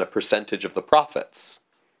rather than a percentage of the profits.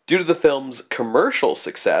 Due to the film's commercial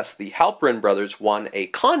success, the Halperin brothers won a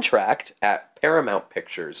contract at Paramount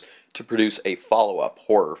Pictures to produce a follow-up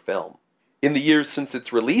horror film. In the years since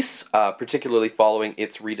its release, particularly following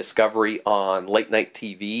its rediscovery on late-night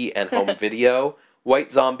TV and home video,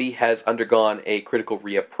 White Zombie has undergone a critical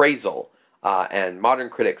reappraisal, and modern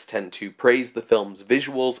critics tend to praise the film's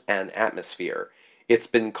visuals and atmosphere. It's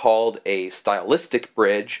been called a stylistic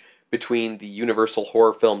bridge between the Universal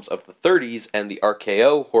horror films of the 30s and the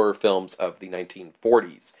RKO horror films of the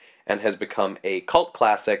 1940s, and has become a cult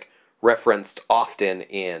classic referenced often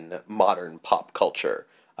in modern pop culture.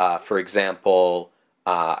 For example,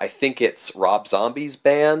 I think it's Rob Zombie's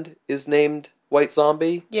band is named White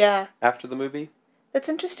Zombie. Yeah. After the movie. It's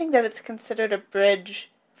interesting that it's considered a bridge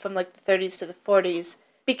from like the 30s to the 40s,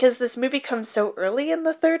 because this movie comes so early in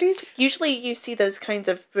the 30s. Usually you see those kinds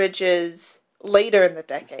of bridges later in the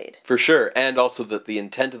decade. For sure, and also that the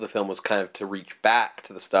intent of the film was kind of to reach back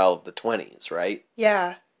to the style of the 20s, right?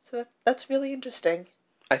 Yeah, so that's really interesting.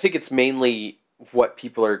 I think it's mainly what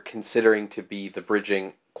people are considering to be the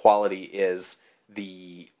bridging quality is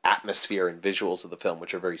the atmosphere and visuals of the film,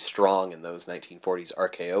 which are very strong in those 1940s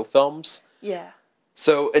RKO films. Yeah.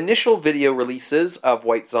 So initial video releases of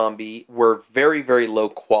White Zombie were very, very low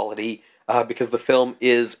quality because the film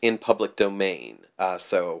is in public domain.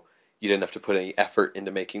 So you didn't have to put any effort into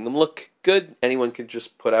making them look good. Anyone could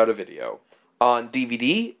just put out a video. On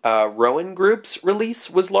DVD, Rowan Group's release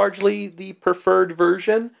was largely the preferred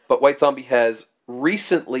version, but White Zombie has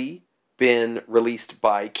recently been released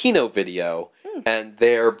by Kino Video, and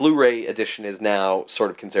their Blu-ray edition is now sort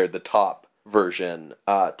of considered the top version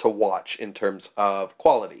to watch in terms of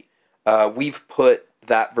quality. We've put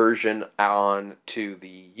that version on to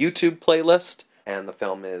the YouTube playlist, and the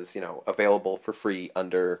film is, available for free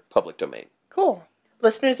under public domain. Cool.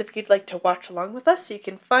 Listeners, if you'd like to watch along with us, you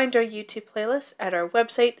can find our YouTube playlist at our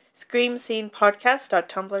website,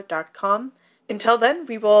 screamscenepodcast.tumblr.com. Until then,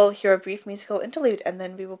 we will hear a brief musical interlude, and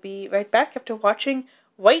then we will be right back after watching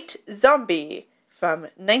White Zombie from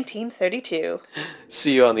 1932.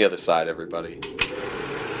 See you on the other side, everybody.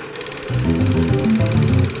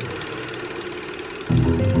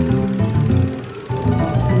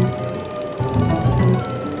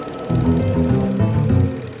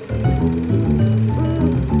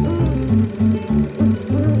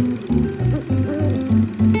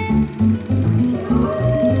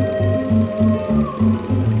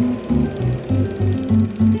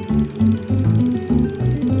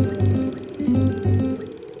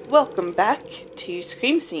 Welcome back to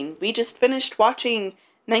Scream Scene. We just finished watching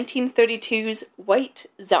 1932's White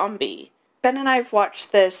Zombie. Ben and I have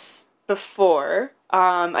watched this before.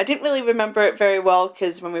 I didn't really remember it very well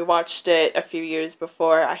because when we watched it a few years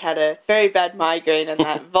before, I had a very bad migraine, and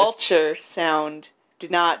that vulture sound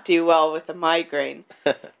did not do well with a migraine.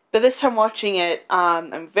 But this time watching it,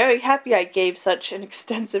 I'm very happy I gave such an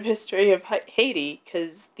extensive history of Haiti,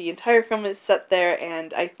 because the entire film is set there,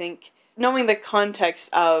 and I think knowing the context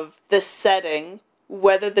of the setting,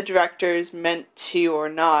 whether the directors meant to or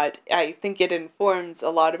not, I think it informs a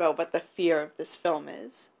lot about what the fear of this film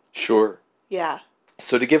is. Sure. Yeah.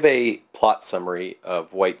 So to give a plot summary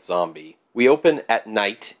of White Zombie, we open at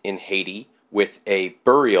night in Haiti with a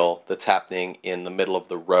burial that's happening in the middle of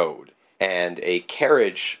the road. And a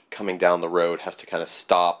carriage coming down the road has to kind of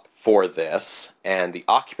stop for this. And the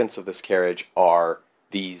occupants of this carriage are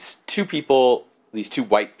these two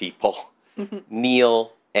white people,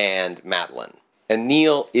 Neil and Madeline. And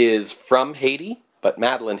Neil is from Haiti, but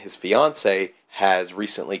Madeline, his fiancée, has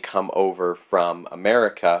recently come over from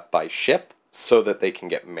America by ship so that they can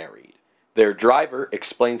get married. Their driver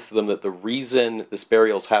explains to them that the reason this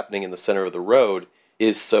burial is happening in the center of the road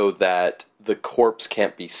is so that the corpse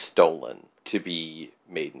can't be stolen to be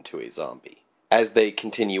made into a zombie. As they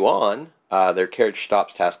continue on, their carriage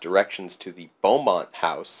stops to ask directions to the Beaumont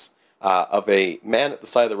house of a man at the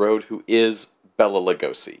side of the road who is Bela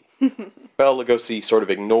Lugosi. Bela Lugosi sort of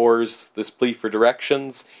ignores this plea for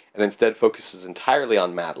directions and instead focuses entirely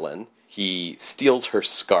on Madeline. He steals her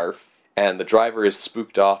scarf, and the driver is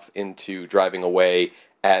spooked off into driving away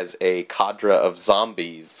as a cadre of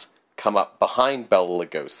zombies come up behind Bela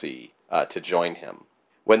Lugosi to join him.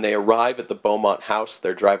 When they arrive at the Beaumont house,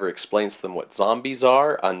 their driver explains to them what zombies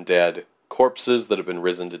are, undead corpses that have been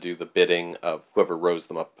risen to do the bidding of whoever rose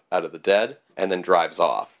them up out of the dead, and then drives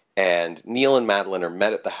off. And Neil and Madeline are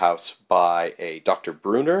met at the house by a Dr.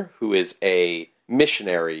 Brunner, who is a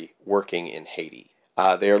missionary working in Haiti.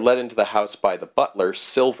 They are led into the house by the butler,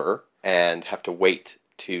 Silver, and have to wait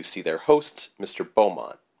to see their host, Mr.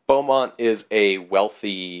 Beaumont. Beaumont is a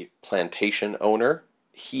wealthy plantation owner.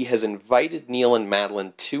 He has invited Neil and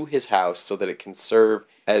Madeline to his house so that it can serve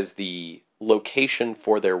as the location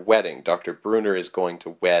for their wedding. Dr. Brunner is going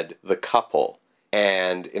to wed the couple,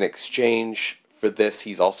 and in exchange for this,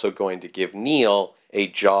 he's also going to give Neil a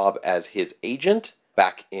job as his agent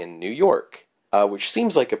back in New York, which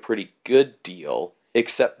seems like a pretty good deal,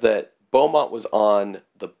 except that Beaumont was on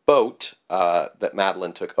the boat that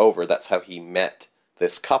Madeline took over. That's how he met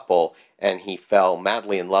this couple, and he fell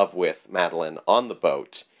madly in love with Madeline on the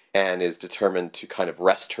boat and is determined to kind of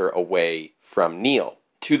wrest her away from Neil.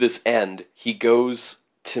 To this end, he goes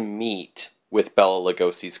to meet with Bela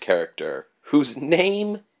Lugosi's character, whose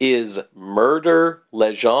name is Murder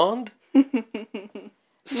Legend.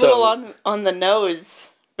 So on the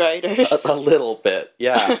nose, writers. A little bit,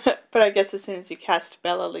 yeah. But I guess as soon as you cast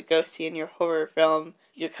Bela Lugosi in your horror film,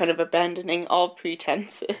 you're kind of abandoning all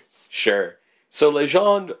pretenses. Sure. So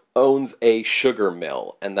Legend owns a sugar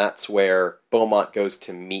mill, and that's where Beaumont goes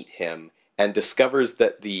to meet him and discovers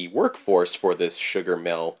that the workforce for this sugar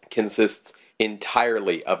mill consists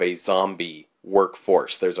entirely of a zombie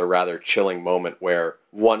workforce. There's a rather chilling moment where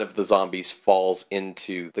one of the zombies falls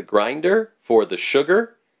into the grinder for the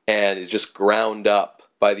sugar and is just ground up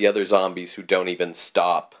by the other zombies who don't even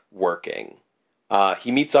stop working.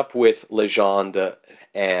 He meets up with Legend,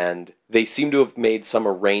 and they seem to have made some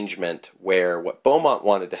arrangement where what Beaumont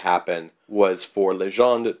wanted to happen was for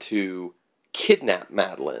Legend to kidnap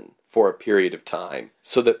Madeline for a period of time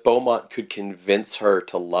so that Beaumont could convince her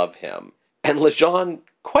to love him. And Legend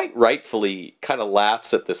quite rightfully kind of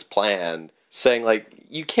laughs at this plan, saying, like,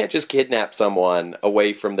 you can't just kidnap someone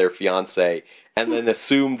away from their fiancé and then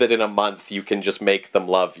assume that in a month you can just make them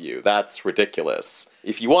love you. That's ridiculous.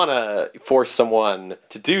 If you want to force someone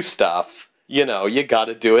to do stuff, you know, you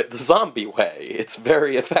gotta do it the zombie way. It's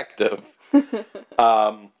very effective.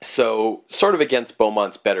 So, sort of against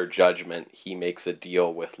Beaumont's better judgment, he makes a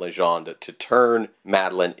deal with Legend to turn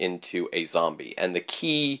Madeline into a zombie. And the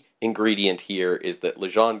key ingredient here is that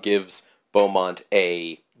Legend gives Beaumont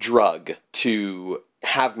a drug to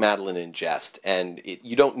have Madeline ingest, and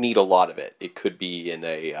you don't need a lot of it. It could be in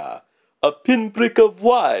a pinprick of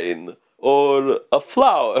wine or a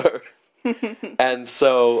flower. And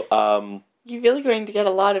so you're really going to get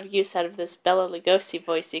a lot of use out of this Bela Lugosi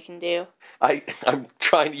voice you can do. I'm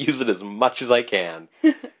trying to use it as much as I can.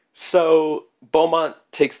 So Beaumont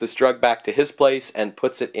takes this drug back to his place and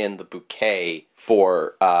puts it in the bouquet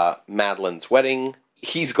for Madeline's wedding.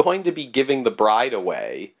 He's going to be giving the bride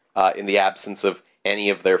away in the absence of any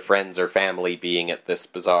of their friends or family being at this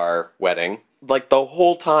bizarre wedding. Like, the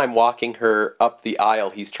whole time walking her up the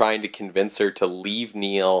aisle, he's trying to convince her to leave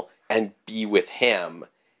Neil and be with him,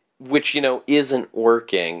 which, you know, isn't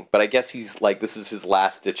working. But I guess he's like, this is his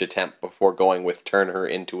last-ditch attempt before going with turn her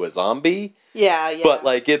into a zombie. Yeah. But,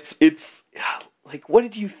 like, it's like, what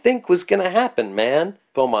did you think was gonna happen, man?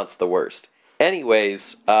 Beaumont's the worst.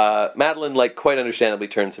 Anyways, Madeline, like, quite understandably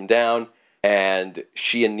turns him down, and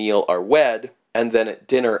she and Neil are wed. And then at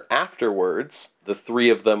dinner afterwards, the three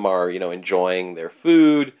of them are, you know, enjoying their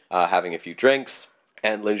food, having a few drinks.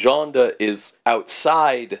 And Legend is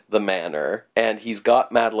outside the manor, and he's got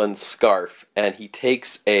Madeline's scarf, and he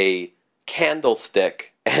takes a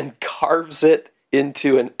candlestick and carves it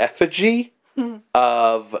into an effigy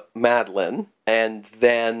of Madeline, and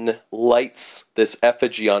then lights this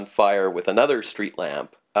effigy on fire with another street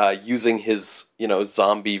lamp. Using his, you know,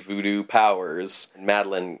 zombie voodoo powers.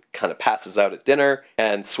 Madeline kind of passes out at dinner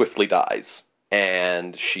and swiftly dies.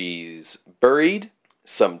 And she's buried.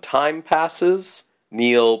 Some time passes.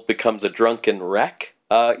 Neil becomes a drunken wreck.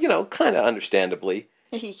 You know, kind of understandably.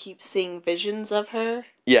 He keeps seeing visions of her.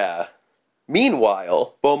 Yeah.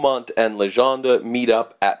 Meanwhile, Beaumont and Legend meet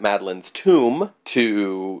up at Madeline's tomb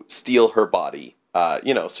to steal her body.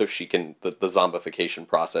 You know, so she can, the zombification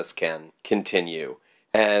process can continue.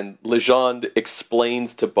 And Legend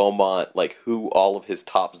explains to Beaumont, like, who all of his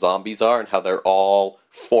top zombies are and how they're all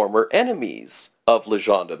former enemies of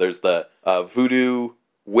Legend. There's the voodoo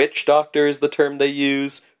witch doctor is the term they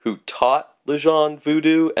use, who taught Legend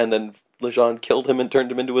voodoo, and then Legend killed him and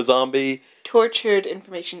turned him into a zombie. Tortured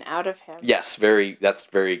information out of him. Yes, that's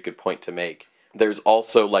a very good point to make. There's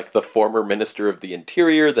also, like, the former Minister of the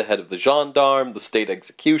Interior, the head of the gendarme, the state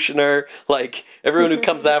executioner. Like, everyone who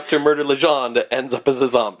comes after Murder Legend ends up as a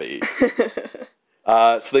zombie.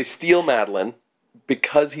 So they steal Madeline.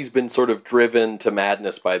 Because he's been sort of driven to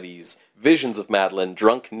madness by these visions of Madeline,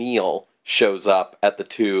 drunk Neil shows up at the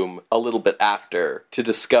tomb a little bit after to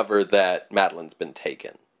discover that Madeline's been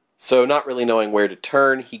taken. So not really knowing where to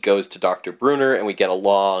turn, he goes to Dr. Brunner, and we get a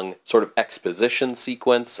long sort of exposition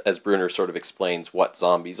sequence as Brunner sort of explains what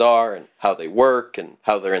zombies are and how they work and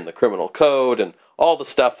how they're in the criminal code and all the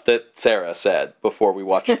stuff that Sarah said before we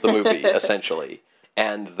watched the movie, essentially.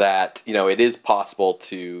 And that, it is possible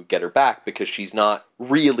to get her back because she's not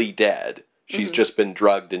really dead. She's just been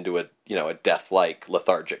drugged into a death-like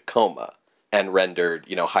lethargic coma and rendered,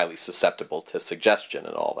 highly susceptible to suggestion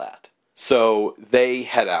and all that. So they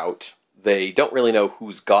head out. They don't really know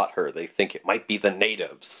who's got her. They think it might be the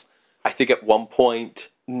natives. I think at one point,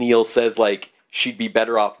 Neil says, she'd be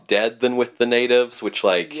better off dead than with the natives, which,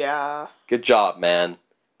 yeah. Good job, man.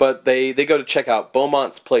 But they go to check out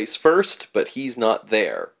Beaumont's place first, but he's not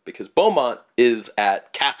there, because Beaumont is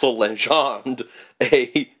at Castle Legendre,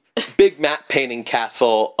 a big matte painting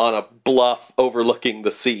castle on a bluff overlooking the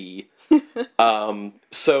sea.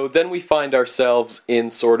 So then we find ourselves in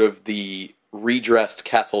sort of the redressed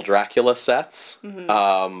Castle Dracula sets.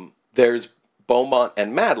 There's Beaumont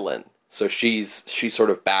and Madeline, so she's sort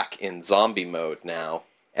of back in zombie mode now,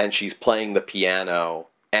 and she's playing the piano,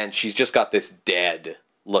 and she's just got this dead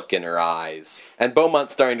look in her eyes. And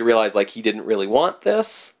Beaumont's starting to realize, he didn't really want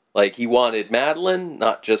this. He wanted Madeline,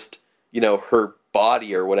 not just, her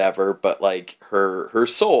body or whatever, but, her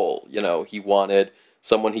soul. He wanted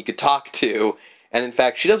someone he could talk to. And in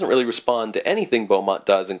fact, she doesn't really respond to anything Beaumont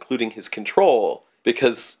does, including his control,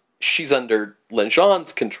 because she's under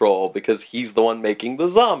Legendre's control, because he's the one making the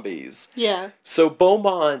zombies. Yeah. So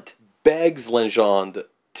Beaumont begs Legendre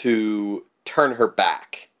to turn her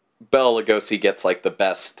back. Bela Lugosi gets, the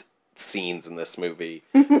best scenes in this movie.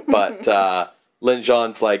 But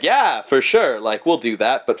Legendre's yeah, for sure, we'll do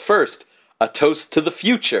that. But first, a toast to the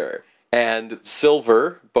future. And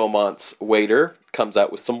Silver, Beaumont's waiter, comes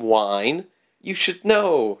out with some wine. You should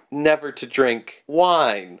know never to drink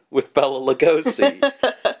wine with Bela Lugosi.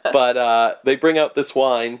 But they bring out this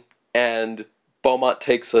wine, and Beaumont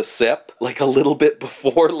takes a sip, a little bit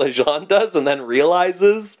before Legendre does, and then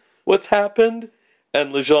realizes what's happened.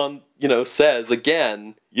 And Legendre, says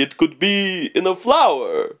again, it could be in a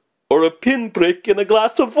flower, or a pinprick in a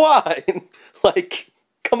glass of wine.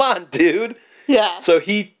 Come on, dude. Yeah. So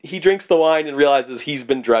he drinks the wine and realizes he's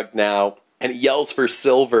been drugged now, and he yells for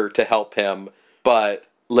Silver to help him, but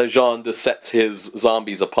Legendre sets his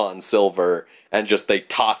zombies upon Silver, and they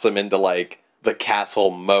toss him into, the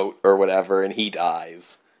castle moat or whatever, and he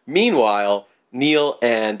dies. Meanwhile, Neil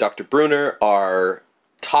and Dr. Brunner are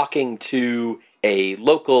talking to a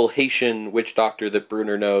local Haitian witch doctor that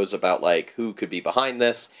Brunner knows about, who could be behind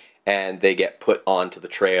this, and they get put onto the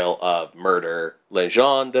trail of murder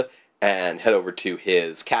Legendre and head over to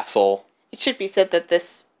his castle. It should be said that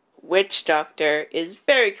this witch doctor is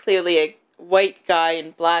very clearly a white guy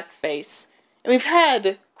in blackface. And we've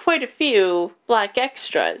had quite a few black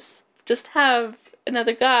extras. Just have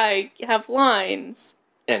another guy have lines.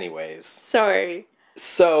 Anyways. Sorry.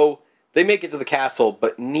 So, they make it to the castle,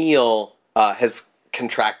 but Neil has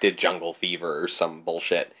contracted jungle fever or some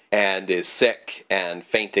bullshit, and is sick and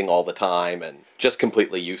fainting all the time and just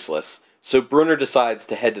completely useless. So Brunner decides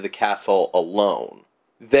to head to the castle alone.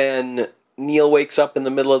 Then Neil wakes up in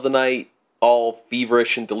the middle of the night, all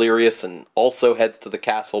feverish and delirious, and also heads to the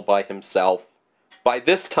castle by himself. By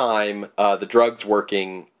this time, the drug's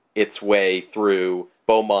working its way through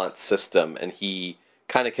Beaumont's system, and he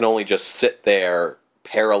kind of can only just sit there,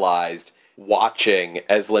 paralyzed, watching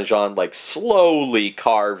as Legendre slowly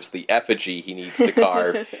carves the effigy he needs to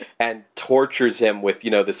carve and tortures him with,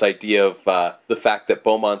 this idea of the fact that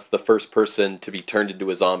Beaumont's the first person to be turned into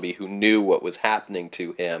a zombie who knew what was happening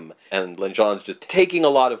to him. And Legendre's just taking a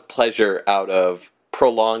lot of pleasure out of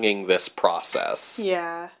prolonging this process.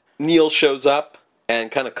 Yeah. Neil shows up and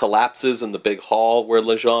kind of collapses in the big hall where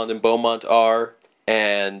Legendre and Beaumont are.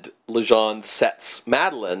 And Legendre sets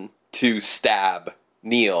Madeline to stab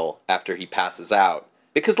Neil after he passes out,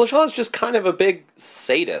 because Legendre's just kind of a big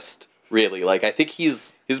sadist, really. I think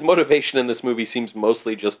his motivation in this movie seems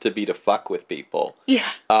mostly just to fuck with people. Yeah.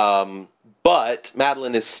 But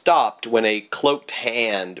Madeline is stopped when a cloaked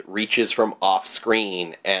hand reaches from off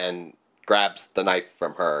screen and grabs the knife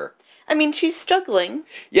from her. I mean, she's struggling.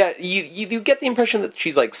 Yeah, you get the impression that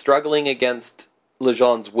she's struggling against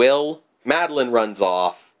Legendre's will. Madeline runs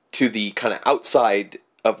off to the kind of outside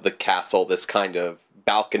of the castle, this kind of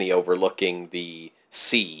balcony overlooking the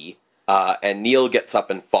sea, and Neil gets up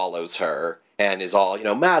and follows her, and is all,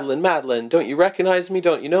 Madeline, Madeline, don't you recognize me?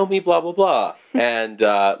 Don't you know me? Blah, blah, blah. And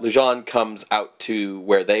Lejeune comes out to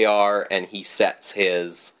where they are, and he sets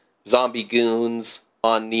his zombie goons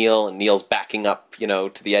on Neil, and Neil's backing up,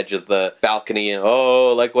 to the edge of the balcony, and,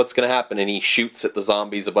 what's gonna happen? And he shoots at the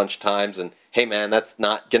zombies a bunch of times, and, hey man, that's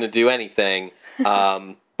not gonna do anything.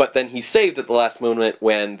 But then he's saved at the last moment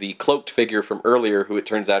when the cloaked figure from earlier, who it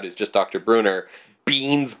turns out is just Dr. Brunner,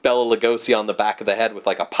 beans Bela Lugosi on the back of the head with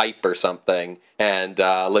like a pipe or something, and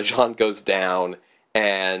Lejeune goes down,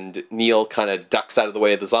 and Neil kind of ducks out of the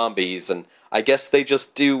way of the zombies, and I guess they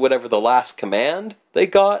just do whatever the last command they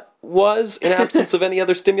got was in absence of any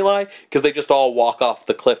other stimuli, because they just all walk off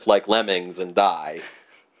the cliff like lemmings and die.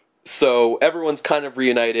 So everyone's kind of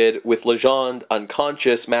reunited. With Lejeune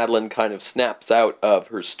unconscious, Madeline kind of snaps out of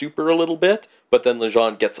her stupor a little bit, but then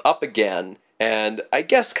Lejeune gets up again, and I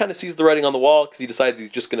guess kind of sees the writing on the wall because he decides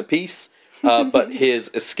he's just going to peace. But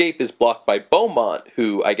his escape is blocked by Beaumont,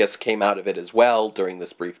 who I guess came out of it as well during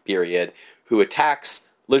this brief period, who attacks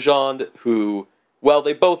Lejeune, who, well,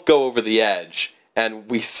 they both go over the edge,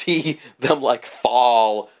 and we see them,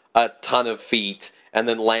 fall a ton of feet, and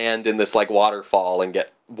then land in this, waterfall and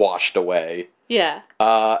get washed away. Yeah.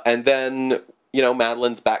 And then,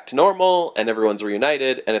 Madeline's back to normal, and everyone's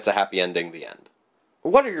reunited, and it's a happy ending, the end.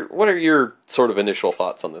 What are your sort of initial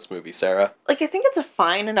thoughts on this movie, Sarah? I think it's a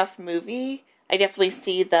fine enough movie. I definitely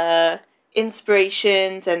see the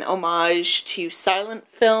inspirations and homage to silent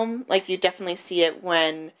film. You definitely see it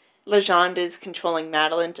when Lejeune is controlling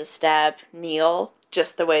Madeline to stab Neil,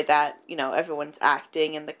 just the way that, everyone's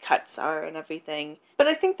acting and the cuts are and everything. But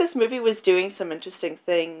I think this movie was doing some interesting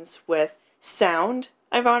things with sound,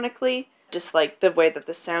 ironically. Just the way that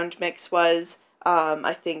the sound mix was.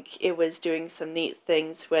 I think it was doing some neat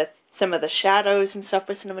things with some of the shadows and stuff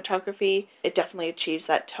for cinematography. It definitely achieves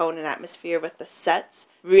that tone and atmosphere with the sets.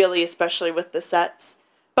 Really, especially with the sets.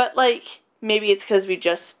 But, maybe it's because we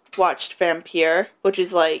just watched Vampire, which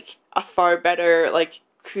is, a far better,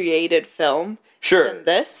 created film than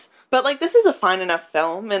this. But, this is a fine enough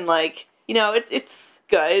film, and, it's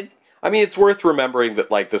good. I mean, it's worth remembering that,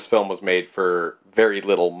 this film was made for very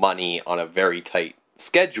little money on a very tight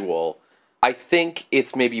schedule. I think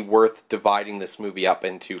it's maybe worth dividing this movie up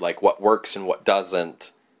into, what works and what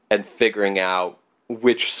doesn't, and figuring out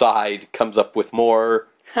which side comes up with more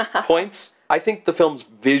points. I think the film's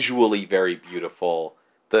visually very beautiful.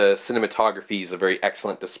 The cinematography is a very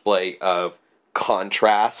excellent display of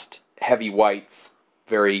contrast, heavy whites,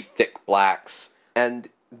 very thick blacks, and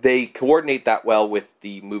they coordinate that well with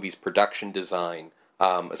the movie's production design,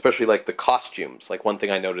 especially, the costumes. One thing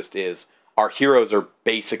I noticed is our heroes are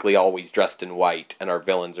basically always dressed in white, and our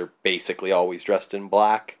villains are basically always dressed in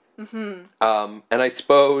black. Mm-hmm. And I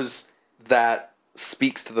suppose that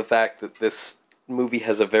speaks to the fact that this movie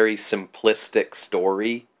has a very simplistic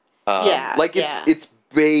story. It's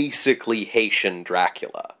basically Haitian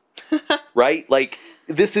Dracula, right?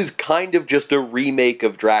 This is kind of just a remake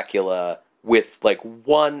of Dracula with,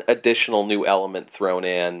 one additional new element thrown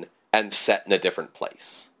in and set in a different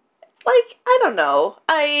place. I don't know.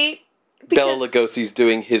 Bela Lugosi's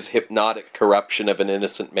doing his hypnotic corruption of an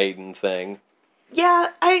innocent maiden thing.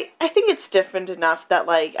 Yeah, I think it's different enough that,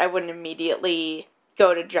 I wouldn't immediately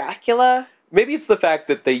go to Dracula. Maybe it's the fact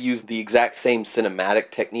that they use the exact same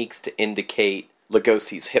cinematic techniques to indicate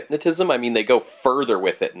Lugosi's hypnotism. I mean, they go further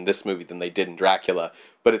with it in this movie than they did in Dracula,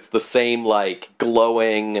 but it's the same,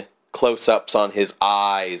 glowing close-ups on his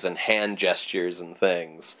eyes and hand gestures and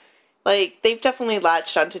things. They've definitely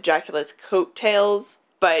latched onto Dracula's coattails,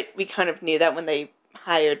 but we kind of knew that when they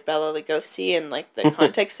hired Bela Lugosi and, the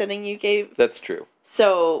context setting you gave. That's true.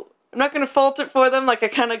 So, I'm not going to fault it for them. I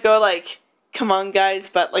kind of go, come on, guys,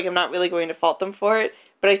 but, I'm not really going to fault them for it.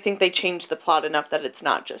 But I think they changed the plot enough that it's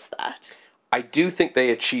not just that. I do think they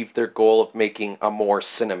achieved their goal of making a more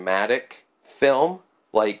cinematic film.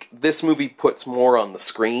 This movie puts more on the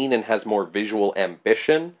screen and has more visual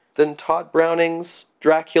ambition than Todd Browning's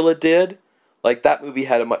Dracula did. That movie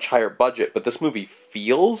had a much higher budget, but this movie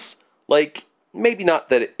feels maybe not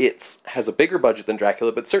that it has a bigger budget than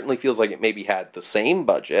Dracula, but certainly feels like it maybe had the same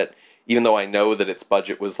budget, even though I know that its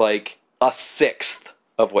budget was a sixth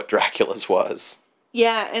of what Dracula's was.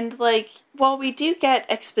 Yeah, and while we do get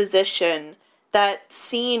exposition, that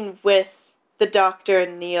scene with the Doctor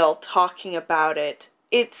and Neil talking about it,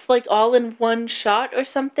 it's all in one shot or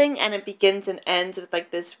something, and it begins and ends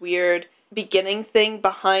with this weird beginning thing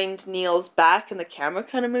behind Neil's back, and the camera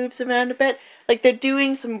kind of moves around a bit. They're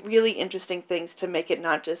doing some really interesting things to make it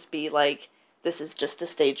not just be this is just a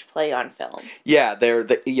stage play on film. Yeah,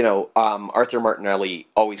 Arthur Martinelli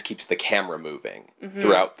always keeps the camera moving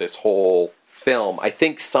throughout this whole film. I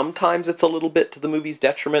think sometimes it's a little bit to the movie's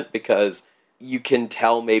detriment because you can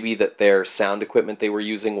tell maybe that their sound equipment they were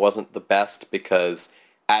using wasn't the best because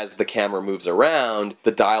as the camera moves around,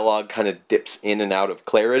 the dialogue kind of dips in and out of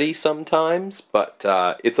clarity sometimes, but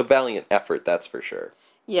it's a valiant effort, that's for sure.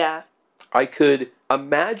 Yeah. I could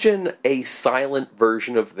imagine a silent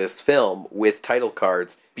version of this film with title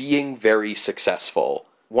cards being very successful.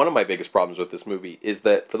 One of my biggest problems with this movie is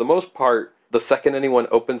that, for the most part, the second anyone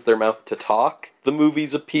opens their mouth to talk, the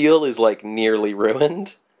movie's appeal is, like, nearly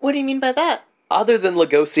ruined. What do you mean by that? Other than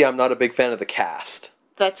Lugosi, I'm not a big fan of the cast.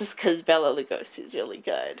 That's just because Bela Lugosi is really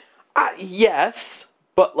good. Yes,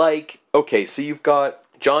 but, like, okay, so you've got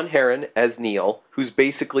John Herron as Neil, who's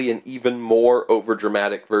basically an even more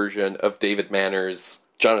overdramatic version of David Manners'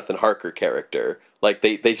 Jonathan Harker character. Like,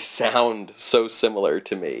 they sound so similar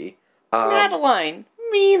to me. Madeline!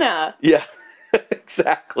 Mina! Yeah,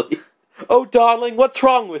 exactly. Oh, darling, what's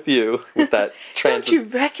wrong with you? With that Don't you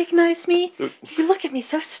recognize me? You look at me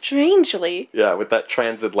so strangely. Yeah, with that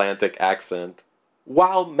transatlantic accent.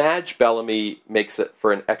 While Madge Bellamy makes it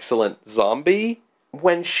for an excellent zombie,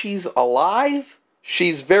 when she's alive,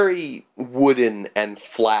 she's very wooden and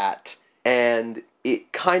flat, and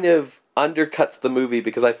it kind of undercuts the movie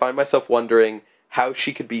because I find myself wondering how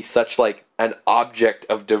she could be such, like, an object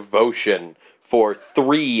of devotion for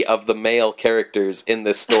 3 of the male characters in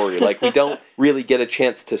this story. Like, we don't really get a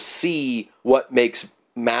chance to see what makes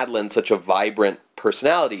Madeline such a vibrant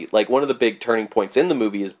personality. Like, one of the big turning points in the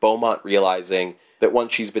movie is Beaumont realizing that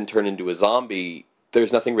once she's been turned into a zombie,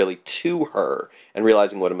 there's nothing really to her, and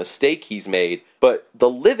realizing what a mistake he's made. But the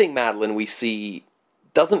living Madeline we see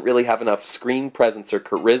doesn't really have enough screen presence or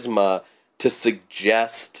charisma to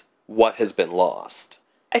suggest what has been lost.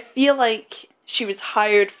 I feel like she was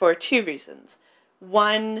hired for 2 reasons.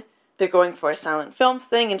 One, they're going for a silent film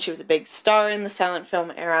thing, and she was a big star in the silent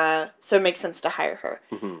film era, so it makes sense to hire her.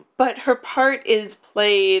 Mm-hmm. But her part is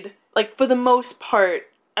played, like, for the most part,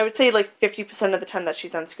 I would say, like, 50% of the time that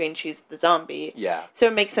she's on screen, she's the zombie. Yeah. So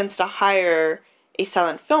it makes sense to hire a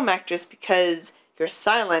silent film actress because you're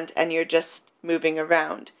silent and you're just moving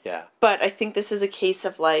around. Yeah. But I think this is a case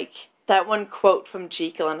of, like, that one quote from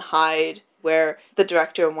Jekyll and Hyde where the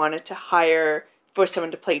director wanted to hire for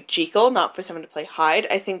someone to play Jekyll, not for someone to play Hyde.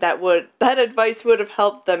 I think that advice would have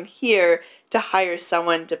helped them here to hire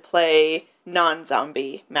someone to play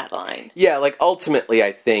non-zombie Madeline. Yeah, like, ultimately,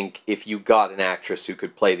 I think if you got an actress who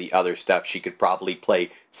could play the other stuff, she could probably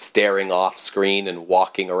play staring off screen and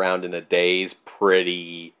walking around in a daze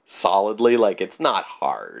pretty solidly. Like, it's not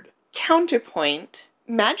hard. Counterpoint,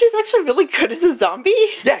 Madge is actually really good as a zombie.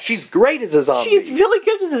 Yeah, she's great as a zombie. She's really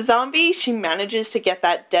good as a zombie. She manages to get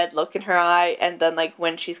that dead look in her eye, and then, like,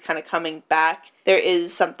 when she's kind of coming back, there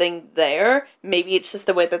is something there. Maybe it's just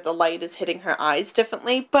the way that the light is hitting her eyes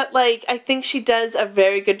differently, but, like, I think she does a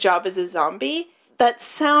very good job as a zombie. That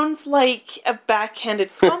sounds like a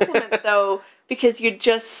backhanded compliment, though, because you're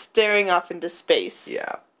just staring off into space.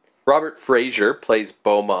 Yeah. Robert Fraser plays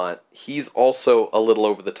Beaumont. He's also a little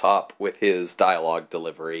over the top with his dialogue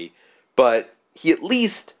delivery, but he, at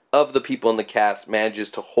least of the people in the cast,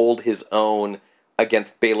 manages to hold his own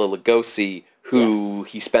against Bela Lugosi, who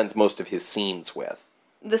he spends most of his scenes with.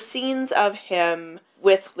 The scenes of him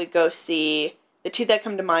with Lugosi, the 2 that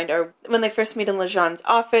come to mind are when they first meet in Lejean's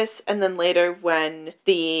office, and then later when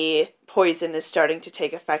the poison is starting to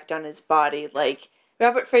take effect on his body. Like,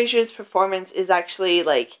 Robert Fraser's performance is actually,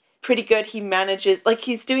 like, pretty good. He manages, like,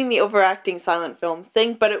 he's doing the overacting silent film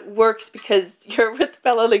thing, but it works because you're with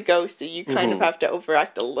Bela Lugosi. You kind of have to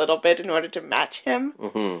overact a little bit in order to match him.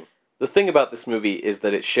 Mm-hmm. The thing about this movie is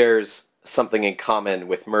that it shares something in common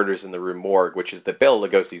with Murders in the Rue Morgue, which is that Bela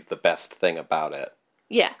Lugosi's the best thing about it.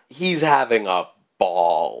 Yeah. He's having a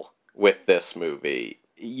ball with this movie.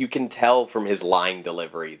 You can tell from his line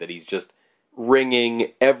delivery that he's just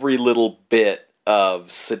wringing every little bit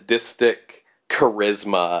of sadistic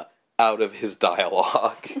charisma out of his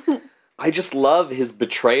dialogue. I just love his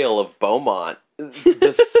betrayal of Beaumont.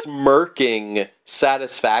 The smirking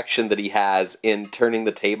satisfaction that he has in turning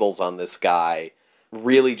the tables on this guy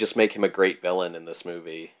really just make him a great villain in this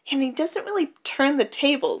movie. And he doesn't really turn the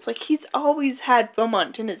tables. Like, he's always had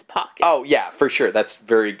Beaumont in his pocket. Oh, yeah, for sure. That's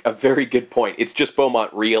a very good point. It's just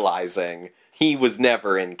Beaumont realizing he was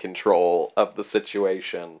never in control of the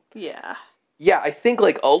situation. Yeah. Yeah, I think,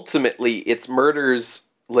 like, ultimately, it's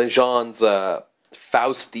Lejean's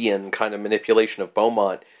Faustian kind of manipulation of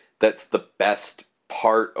Beaumont that's the best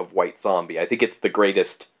part of White Zombie. I think it's the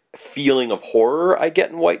greatest feeling of horror I get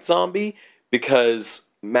in White Zombie, because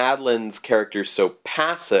Madeline's character is so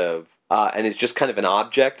passive and is just kind of an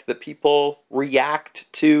object that people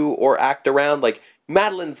react to or act around. Like,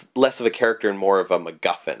 Madeline's less of a character and more of a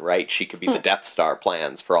MacGuffin, right? She could be the Death Star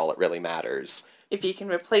plans for all it really matters. If you can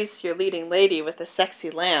replace your leading lady with a sexy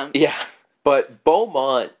lamb. Yeah. But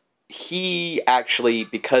Beaumont, he actually,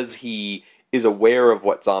 because he is aware of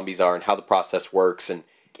what zombies are and how the process works, and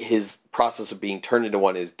his process of being turned into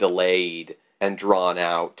one is delayed and drawn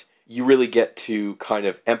out, you really get to kind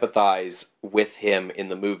of empathize with him in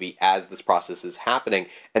the movie as this process is happening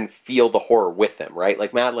and feel the horror with him, right?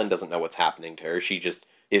 Like, Madeline doesn't know what's happening to her. She just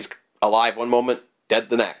is alive one moment, dead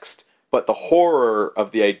the next. But the horror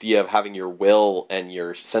of the idea of having your will and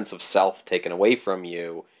your sense of self taken away from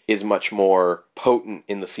you is much more potent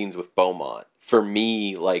in the scenes with Beaumont. For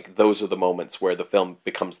me, like, those are the moments where the film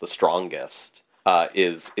becomes the strongest,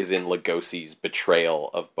 is in Lugosi's betrayal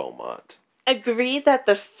of Beaumont. Agree that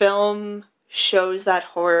the film shows that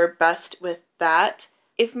horror best with that.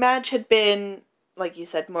 If Madge had been, like you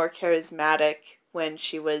said, more charismatic when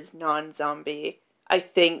she was non-zombie, I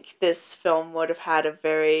think this film would have had a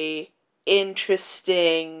very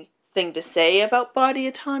interesting thing to say about body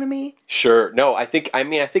autonomy. Sure. No, I think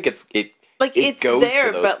it goes there,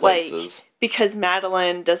 to those but places. like, because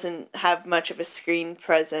Madeline doesn't have much of a screen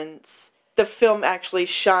presence, the film actually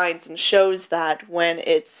shines and shows that when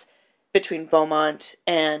it's between Beaumont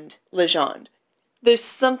and Legendre. There's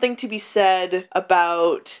something to be said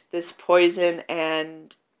about this poison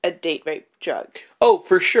and a date rape drug. Oh,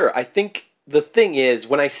 for sure. I think the thing is,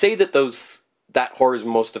 when I say that that horror is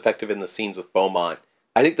most effective in the scenes with Beaumont,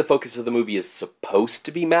 I think the focus of the movie is supposed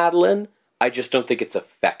to be Madeline. I just don't think it's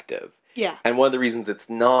effective. Yeah. And one of the reasons it's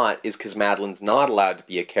not is because Madeline's not allowed to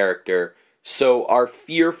be a character. So our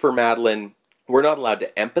fear for Madeline, we're not allowed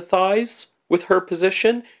to empathize with her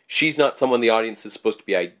position. She's not someone the audience is supposed to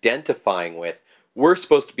be identifying with. We're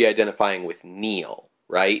supposed to be identifying with Neil,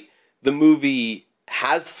 right? The movie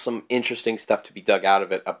has some interesting stuff to be dug out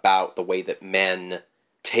of it about the way that men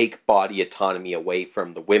take body autonomy away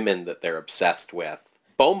from the women that they're obsessed with.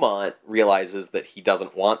 Beaumont realizes that he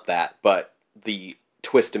doesn't want that, but the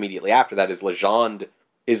twist immediately after that is Legendre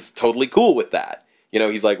is totally cool with that. You know,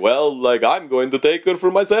 he's like, well, like, I'm going to take her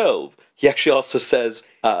for myself. He actually also says,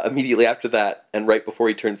 immediately after that, and right before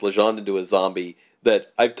he turns Legendre into a zombie,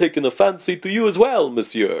 that I've taken a fancy to you as well,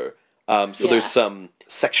 monsieur. So there's some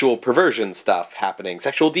sexual perversion stuff happening,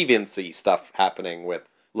 sexual deviancy stuff happening with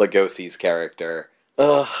Lugosi's character.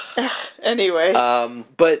 Anyways.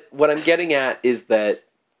 But what I'm getting at is that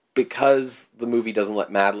because the movie doesn't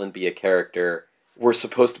let Madeline be a character, we're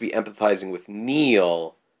supposed to be empathizing with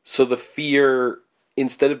Neil, so the fear,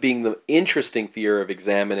 instead of being the interesting fear of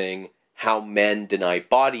examining how men deny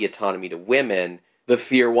body autonomy to women, the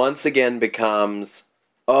fear once again becomes,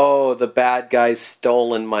 oh, the bad guy's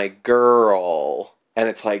stolen my girl. And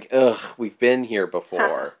it's like, ugh, we've been here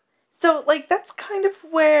before. So, like, that's kind of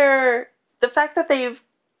where the fact that they've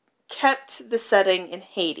kept the setting in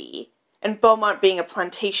Haiti, and Beaumont being a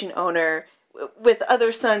plantation owner with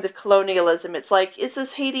other signs of colonialism, it's like, is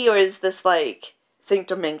this Haiti or is this, like,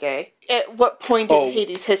 Saint-Domingue? At what point in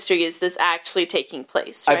Haiti's history is this actually taking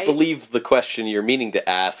place, right? I believe the question you're meaning to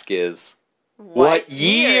ask is, what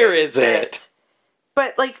year is it?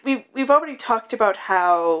 But, like, we've already talked about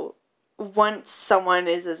how once someone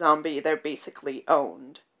is a zombie, they're basically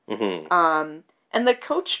owned. Mm-hmm. And the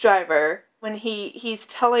coach driver, when he's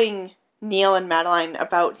telling Neil and Madeline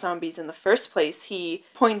about zombies in the first place, he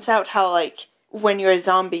points out how, like, when you're a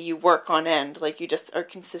zombie, you work on end. Like, you just are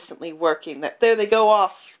consistently working. That there they go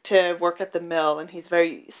off to work at the mill, and he's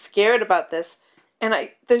very scared about this.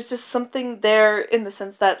 And there's just something there in the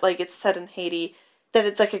sense that, like, it's set in Haiti, that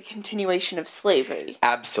it's like a continuation of slavery.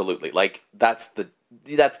 Absolutely. Like, that's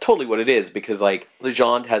totally what it is, because, like,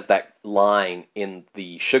 Legendre has that line in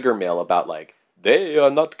the sugar mill about, like, they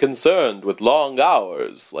are not concerned with long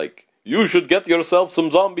hours. Like, you should get yourself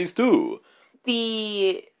some zombies, too.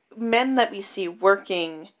 The men that we see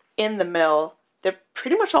working in the mill, they're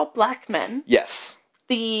pretty much all black men. Yes.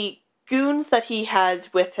 The goons that he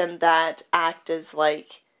has with him that act as,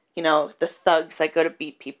 like, you know, the thugs that go to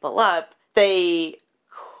beat people up, they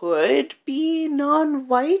could be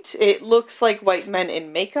non-white. It looks like white men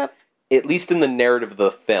in makeup. At least in the narrative of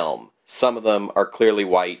the film, some of them are clearly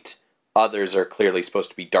white, others are clearly supposed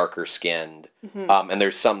to be darker skinned, and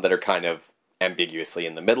there's some that are kind of ambiguously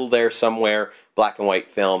in the middle there somewhere. Black and white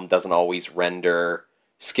film doesn't always render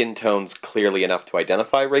skin tones clearly enough to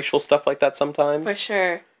identify racial stuff like that sometimes. For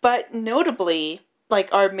sure. But notably, like,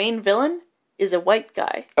 our main villain is a white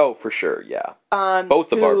guy. Oh, for sure, yeah.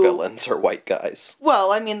 Both of our villains are white guys.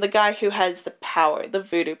 Well, I mean, the guy who has the power, the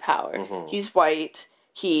voodoo power. Mm-hmm. He's white.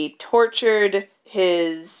 He tortured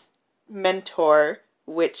his mentor,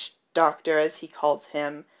 which doctor, as he calls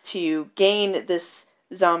him, to gain this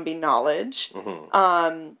zombie knowledge.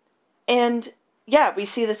 And yeah, we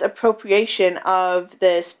see this appropriation of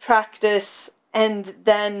this practice, and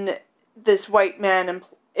then this white man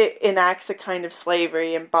enacts a kind of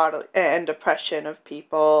slavery and oppression of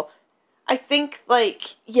people. I think,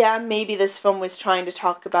 like, yeah, maybe this film was trying to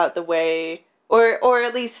talk about the way, or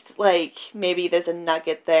at least, like, maybe there's a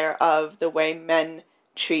nugget there of the way men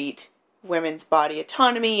treat women's body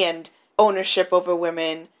autonomy and ownership over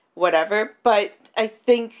women, whatever. But I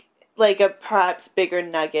think, like, a perhaps bigger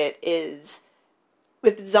nugget is,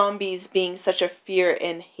 with zombies being such a fear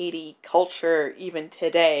in Haiti culture even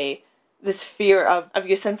today, this fear of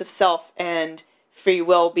your sense of self and free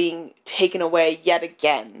will being taken away yet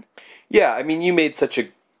again. Yeah, I mean, you made such a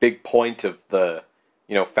big point of the,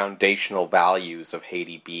 foundational values of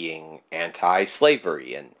Haiti being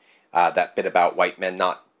anti-slavery, and that bit about white men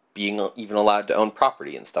not being even allowed to own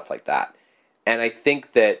property and stuff like that. And I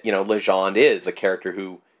think that, Legendre is a character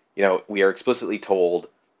who, we are explicitly told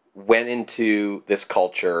went into this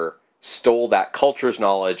culture, stole that culture's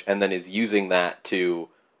knowledge, and then is using that to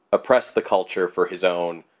oppress the culture for his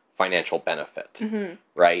own financial benefit,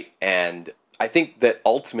 right? And I think that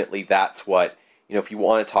ultimately that's what, if you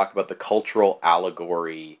want to talk about the cultural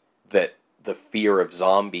allegory that the fear of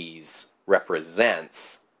zombies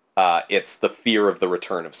represents, it's the fear of the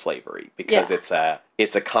return of slavery, because it's a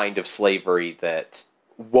kind of slavery that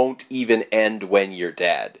won't even end when you're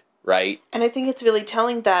dead, right? And I think it's really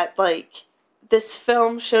telling that, like, this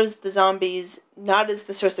film shows the zombies not as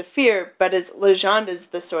the source of fear, but as Legendre is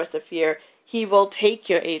the source of fear. He will take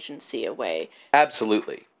your agency away.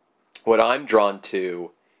 Absolutely. What I'm drawn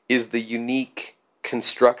to is the unique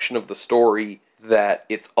construction of the story that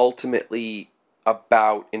it's ultimately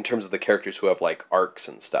about, in terms of the characters who have, like, arcs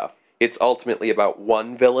and stuff. It's ultimately about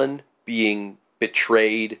one villain being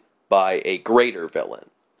betrayed by a greater villain.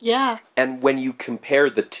 Yeah. And when you compare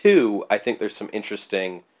the two, I think there's some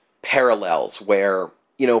interesting parallels where,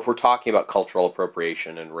 if we're talking about cultural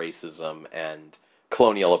appropriation and racism and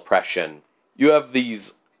colonial oppression, you have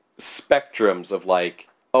these spectrums of, like,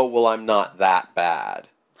 oh, well, I'm not that bad,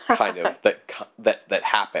 kind of, that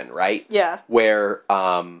happen, right? Yeah. Where,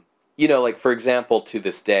 like, for example, to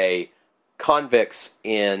this day, convicts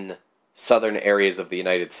in southern areas of the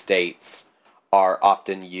United States are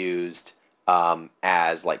often used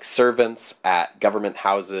as, like, servants at government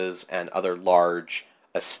houses and other large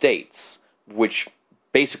estates, which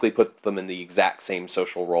basically put them in the exact same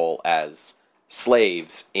social role as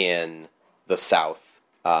slaves in the South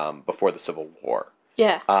before the Civil War.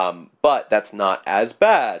 Yeah. But that's not as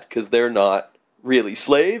bad, because they're not really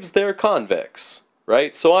slaves, they're convicts,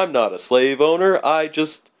 right? So I'm not a slave owner, I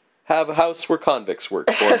just have a house where convicts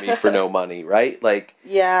work for me for no money, right? Like,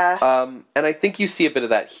 yeah. And I think you see a bit of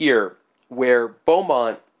that here, where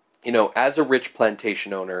Beaumont, as a rich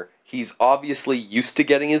plantation owner, he's obviously used to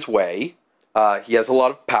getting his way. He has a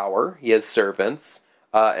lot of power, he has servants,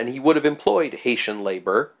 and he would have employed Haitian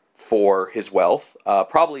labor for his wealth,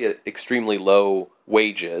 probably at extremely low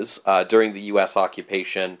wages. During the U.S.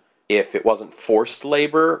 occupation, if it wasn't forced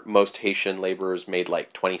labor, most Haitian laborers made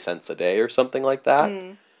like 20 cents a day or something like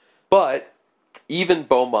that. But even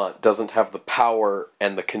Beaumont doesn't have the power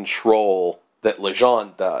and the control that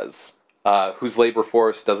Legendre does, whose labor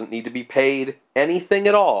force doesn't need to be paid anything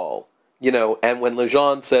at all. And when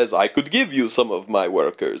Legendre says, I could give you some of my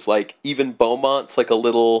workers, like, even Beaumont's like a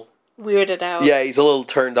little weirded out. Yeah, he's a little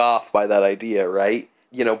turned off by that idea, right?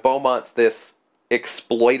 Beaumont's this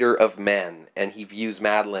exploiter of men, and he views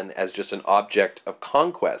Madeleine as just an object of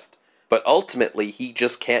conquest. But ultimately, he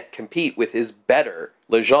just can't compete with his better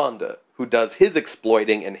Legendre, who does his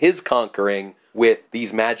exploiting and his conquering with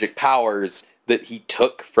these magic powers that he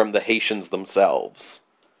took from the Haitians themselves.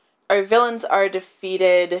 Our villains are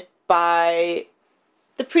defeated by...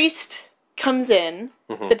 The priest comes in,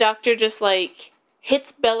 the doctor just, like,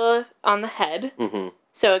 hits Bella on the head,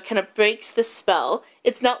 so it kind of breaks the spell.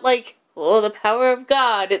 It's not like, oh, the power of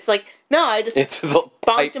God. It's like, no, I just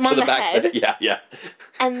bonked him on the head. Yeah.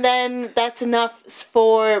 And then that's enough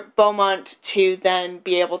for Beaumont to then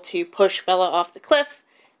be able to push Bella off the cliff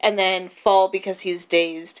and then fall because he's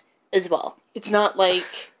dazed as well. It's not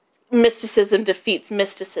like mysticism defeats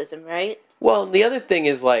mysticism, right? Well, the other thing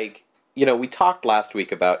is, like, we talked last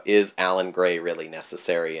week about, is Alan Gray really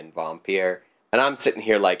necessary in Vampire? And I'm sitting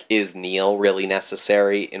here like, is Neil really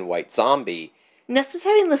necessary in White Zombie?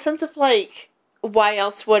 Necessary in the sense of, like, why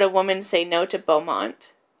else would a woman say no to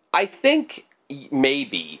Beaumont? I think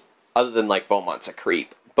maybe, other than, like, Beaumont's a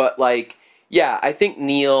creep. But, like, yeah, I think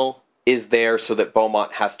Neil is there so that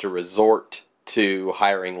Beaumont has to resort to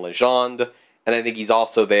hiring Legendre, And I think he's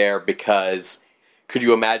also there because could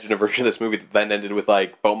you imagine a version of this movie that then ended with,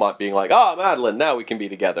 like, Beaumont being like, oh, Madeline, now we can be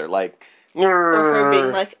together. Like, or her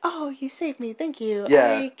being like, oh, you saved me, thank you.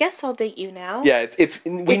 Yeah. I guess I'll date you now. Yeah,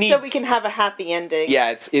 so we can have a happy ending.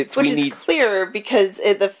 Yeah, which is clear because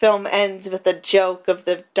the film ends with a joke of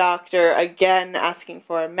the Doctor again asking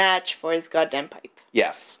for a match for his goddamn pipe.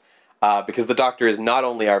 Yes, because the Doctor is not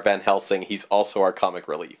only our Van Helsing, he's also our comic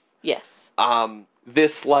relief. Yes.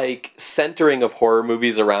 This, like, centering of horror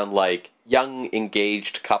movies around, like, young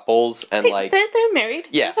engaged couples and, they're married.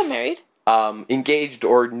 Yes. They're married. Engaged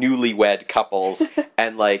or newlywed couples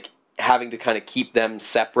and, like, having to kind of keep them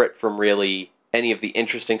separate from really any of the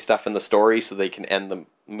interesting stuff in the story so they can end the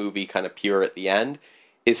movie kind of pure at the end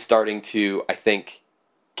is starting to, I think,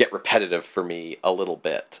 get repetitive for me a little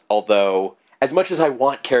bit. Although, as much as I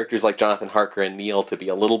want characters like Jonathan Harker and Neil to be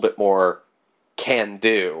a little bit more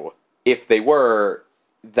can-do, if they were,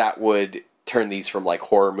 that would turn these from, like,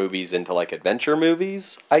 horror movies into, like, adventure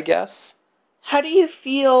movies, I guess. How do you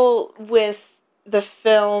feel with the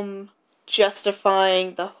film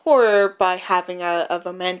justifying the horror by having a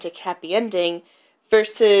romantic happy ending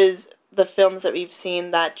versus the films that we've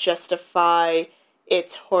seen that justify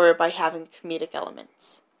its horror by having comedic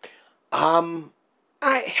elements? Do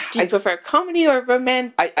you prefer comedy or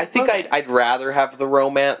romance? I think I'd rather have the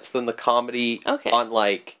romance than the comedy on,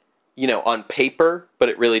 like, on paper, but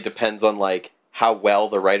it really depends on, like, how well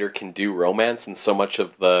the writer can do romance, and so much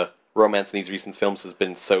of the romance in these recent films has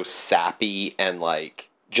been so sappy and, like,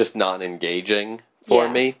 just non-engaging for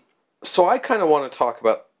me. So I kind of want to talk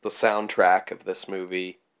about the soundtrack of this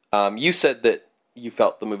movie. You said that you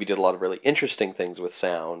felt the movie did a lot of really interesting things with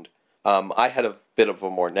sound. I had a bit of a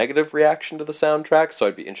more negative reaction to the soundtrack, so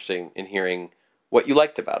I'd be interested in hearing what you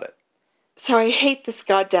liked about it. So I hate this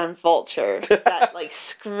goddamn vulture that, like,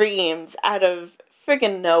 screams out of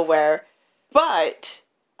friggin' nowhere. But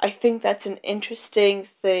I think that's an interesting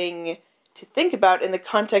thing to think about in the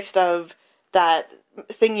context of that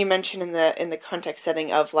thing you mentioned in the context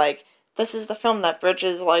setting of, like, this is the film that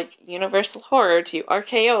bridges, like, Universal horror to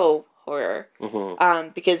RKO horror. Mm-hmm.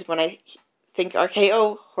 Because when I think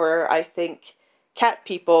RKO horror, I think cat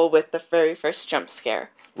people with the very first jump scare.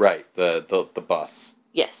 Right, the bus.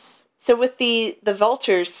 Yes. So with the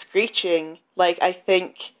vultures screeching, like, I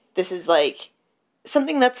think this is, like,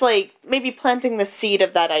 something that's, like, maybe planting the seed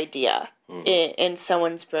of that idea in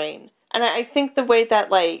someone's brain. And I think the way that,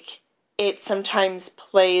 like, it sometimes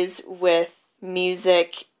plays with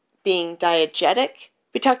music being diegetic.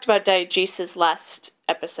 We talked about diegesis last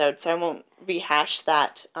episode, so I won't rehash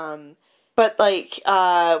that. But, like,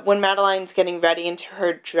 when Madeline's getting ready into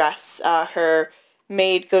her dress, her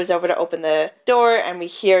maid goes over to open the door, and we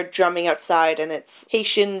hear drumming outside, and it's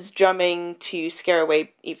Haitians drumming to scare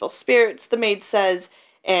away evil spirits, the maid says,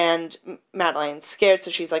 and Madeline's scared, so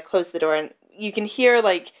she's like, close the door, and you can hear,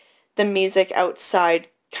 like, the music outside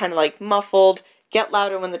kind of, like, muffled, get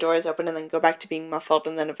louder when the door is open, and then go back to being muffled,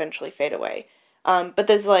 and then eventually fade away. But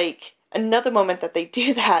there's, like, another moment that they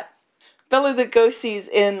do that. Bela Lugosi's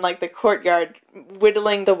in, like, the courtyard,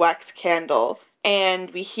 whittling the wax candle, and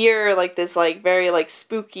we hear, like, this, like, very, like,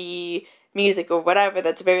 spooky music or whatever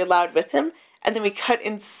that's very loud with him, and then we cut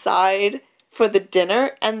inside for the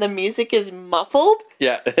dinner, and the music is muffled.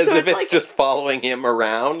 Yeah, as if it's like, just following him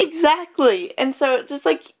around. Exactly. And so just,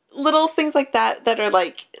 like, little things like that are,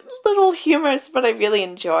 like, little humorous, but I really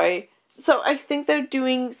enjoy. So I think they're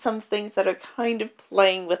doing some things that are kind of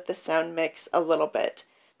playing with the sound mix a little bit.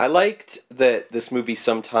 I liked that this movie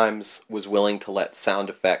sometimes was willing to let sound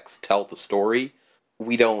effects tell the story.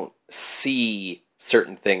 We don't see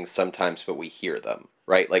certain things sometimes, but we hear them,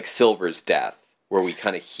 right? Like Silver's death, where we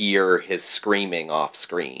kind of hear his screaming off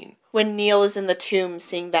screen. When Neil is in the tomb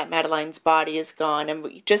seeing that Madeline's body is gone, and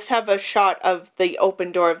we just have a shot of the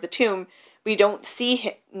open door of the tomb, we don't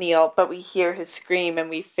see Neil, but we hear his scream and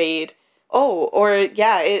we fade. Oh, or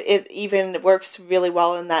yeah, it even works really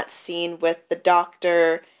well in that scene with the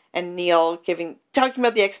Doctor and Neil talking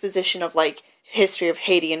about the exposition of, like, history of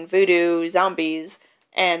Haiti and voodoo, zombies,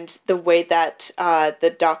 and the way that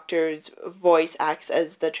the Doctor's voice acts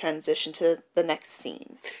as the transition to the next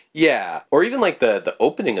scene. Yeah, or even, like, the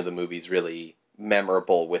opening of the movie is really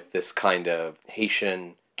memorable with this kind of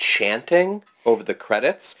Haitian chanting over the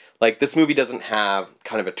credits. Like, this movie doesn't have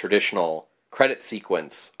kind of a traditional credit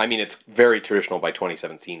sequence. I mean, it's very traditional by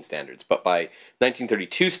 2017 standards, but by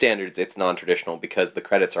 1932 standards, it's non-traditional because the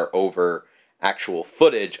credits are over actual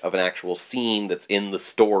footage of an actual scene that's in the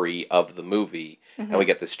story of the movie, and we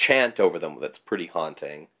get this chant over them that's pretty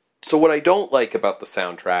haunting. So what I don't like about the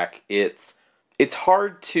soundtrack, it's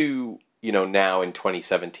hard to, now in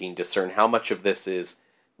 2017, discern how much of this is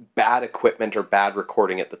bad equipment or bad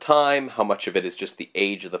recording at the time, how much of it is just the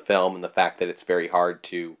age of the film and the fact that it's very hard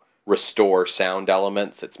to restore sound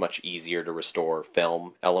elements. It's much easier to restore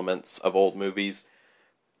film elements of old movies.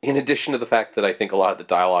 In addition to the fact that I think a lot of the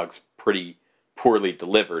dialogue's pretty poorly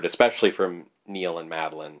delivered, especially from Neil and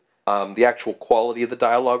Madeline. The actual quality of the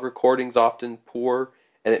dialogue recording's often poor,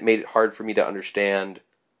 and it made it hard for me to understand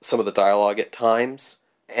some of the dialogue at times.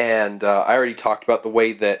 And I already talked about the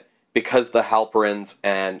way that because the Halperins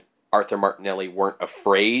and Arthur Martinelli weren't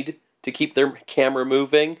afraid to keep their camera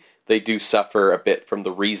moving, they do suffer a bit from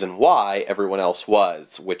the reason why everyone else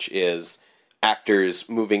was, which is actors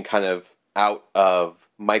moving kind of out of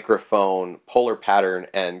microphone polar pattern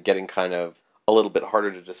and getting kind of a little bit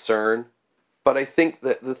harder to discern. But I think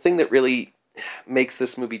that the thing that really makes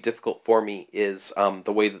this movie difficult for me is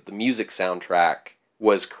the way that the music soundtrack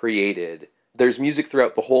was created. There's music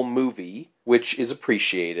throughout the whole movie, which is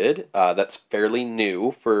appreciated. That's fairly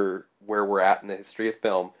new for where we're at in the history of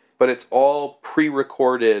film. But it's all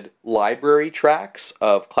pre-recorded library tracks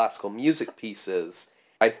of classical music pieces.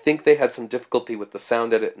 I think they had some difficulty with the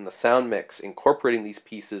sound edit and the sound mix incorporating these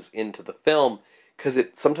pieces into the film because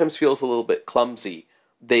it sometimes feels a little bit clumsy.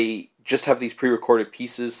 They just have these pre-recorded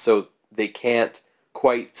pieces, so they can't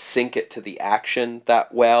quite sync it to the action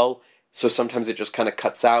that well. So sometimes it just kind of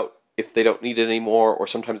cuts out if they don't need it anymore, or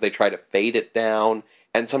sometimes they try to fade it down.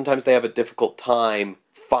 And sometimes they have a difficult time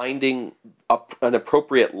finding an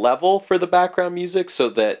appropriate level for the background music so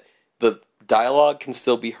that the dialogue can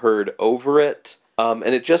still be heard over it. And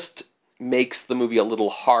it just makes the movie a little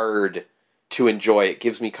hard to enjoy. It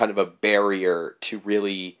gives me kind of a barrier to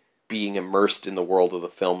really being immersed in the world of the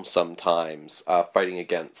film sometimes, fighting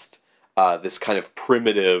against this kind of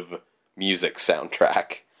primitive music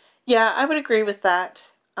soundtrack. Yeah, I would agree with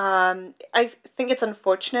that. I think it's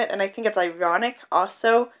unfortunate, and I think it's ironic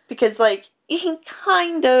also, because, like, you can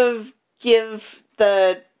kind of give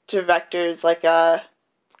the directors, like,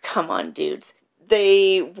 come on, dudes.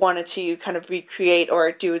 They wanted to kind of recreate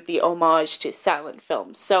or do the homage to silent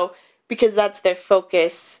films. So, because that's their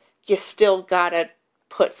focus, you still gotta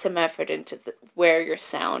put some effort into where your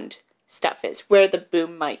sound stuff is, where the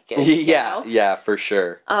boom mic is. Yeah, for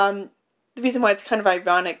sure. The reason why it's kind of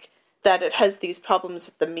ironic that it has these problems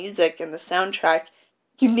with the music and the soundtrack,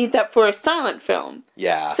 you need that for a silent film.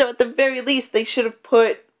 Yeah. So at the very least, they should have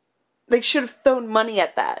thrown money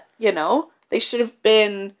at that, you know? They should have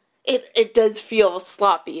been... It does feel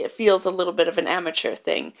sloppy. It feels a little bit of an amateur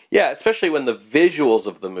thing. Yeah, especially when the visuals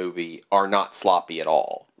of the movie are not sloppy at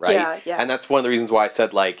all, right? Yeah. And that's one of the reasons why I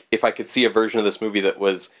said, like, if I could see a version of this movie that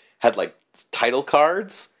had, like, title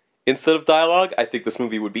cards instead of dialogue, I think this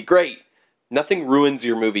movie would be great. Nothing ruins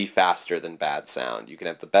your movie faster than bad sound. You can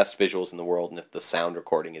have the best visuals in the world, and if the sound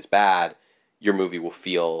recording is bad, your movie will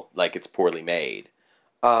feel like it's poorly made.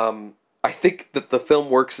 I think that the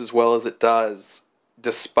film works as well as it does,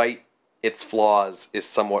 despite its flaws, is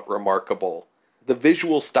somewhat remarkable. The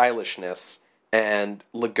visual stylishness and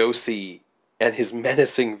Lugosi and his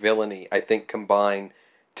menacing villainy, I think, combine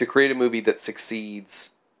to create a movie that succeeds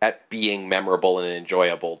at being memorable and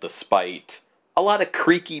enjoyable, despite a lot of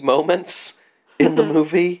creaky moments in the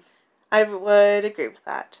movie. I would agree with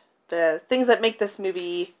that. The things that make this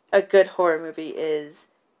movie a good horror movie is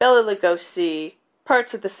Bela Lugosi,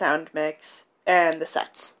 parts of the sound mix, and the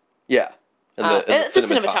sets. Yeah. And the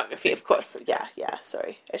cinematography, of course. Yeah,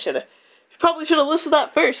 sorry. Probably should have listed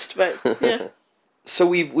that first, but yeah. So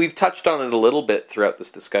we've touched on it a little bit throughout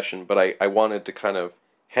this discussion, but I wanted to kind of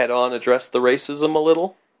head-on address the racism a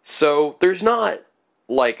little. So there's not,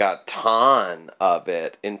 like, a ton of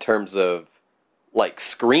it in terms of, like,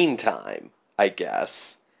 screen time, I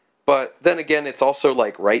guess. But then again, it's also,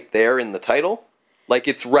 like, right there in the title. Like,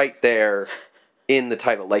 it's right there in the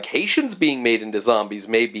title. Like, Haitians being made into zombies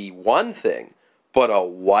may be one thing, but a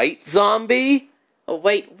white zombie? A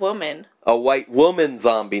white woman. A white woman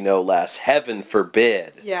zombie, no less. Heaven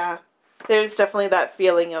forbid. Yeah. There's definitely that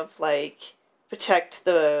feeling of, like, protect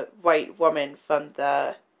the white woman from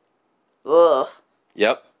the... Ugh.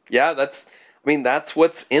 Yep. Yeah, that's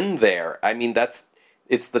what's in there. I mean,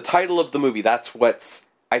 it's the title of the movie. That's what's...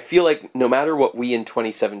 I feel like no matter what we in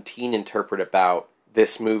 2017 interpret about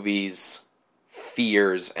this movie's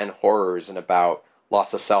fears and horrors and about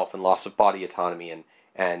loss of self and loss of body autonomy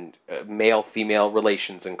and male-female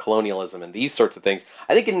relations and colonialism and these sorts of things,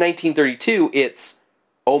 I think in 1932 it's,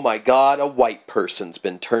 oh my god, a white person's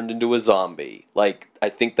been turned into a zombie. Like, I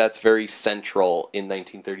think that's very central in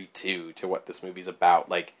 1932 to what this movie's about.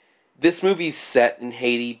 Like, this movie's set in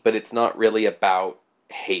Haiti, but it's not really about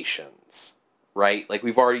Haitians, right? Like,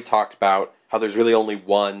 we've already talked about how there's really only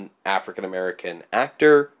one African-American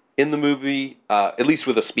actor in the movie, at least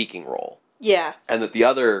with a speaking role. Yeah. And that the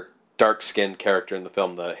other dark-skinned character in the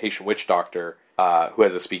film, the Haitian witch doctor, who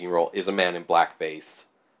has a speaking role, is a man in blackface.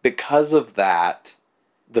 Because of that,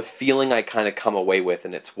 the feeling I kind of come away with,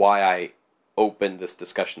 and it's why I opened this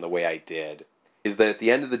discussion the way I did, is that at the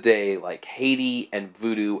end of the day, like, Haiti and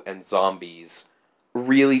voodoo and zombies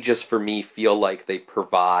really just, for me, feel like they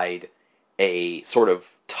provide a sort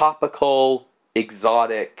of topical,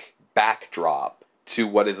 exotic backdrop to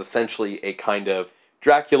what is essentially a kind of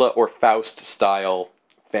Dracula or Faust-style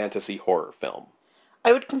fantasy horror film.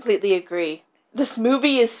 I would completely agree. This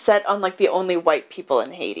movie is set on, like, the only white people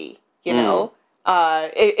in Haiti, you know?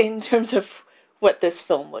 In terms of what this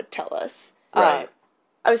film would tell us. Right.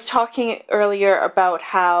 I was talking earlier about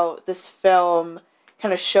how this film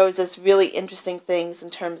kind of shows us really interesting things in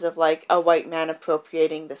terms of, like, a white man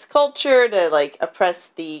appropriating this culture to, like, oppress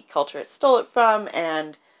the culture it stole it from,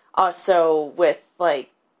 and also with, like,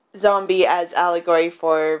 zombie as allegory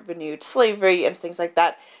for renewed slavery and things like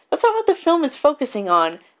that. That's not what the film is focusing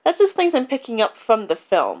on. That's just things I'm picking up from the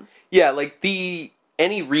film. Yeah, like,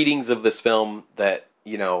 any readings of this film that,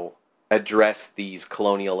 you know, address these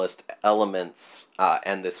colonialist elements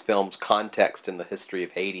and this film's context in the history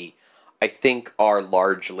of Haiti, I think are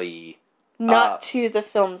largely... Not to the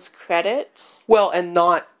film's credit. Well, and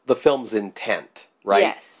not the film's intent, right?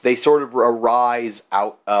 Yes. They sort of arise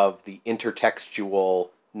out of the intertextual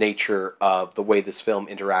nature of the way this film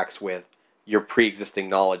interacts with your pre-existing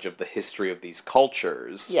knowledge of the history of these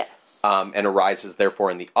cultures. Yes. And arises,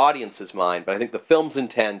 therefore, in the audience's mind. But I think the film's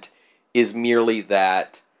intent is merely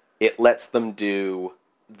that it lets them do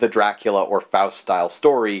the Dracula or Faust-style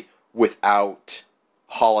story without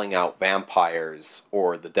hauling out vampires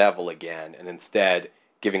or the devil again, and instead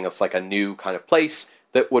giving us, like, a new kind of place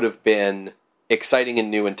that would have been exciting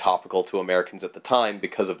and new and topical to Americans at the time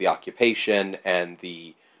because of the occupation and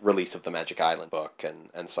the release of the Magic Island book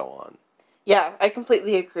and so on. Yeah, I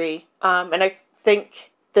completely agree. And I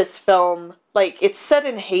think this film, like, it's set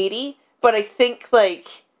in Haiti, but I think,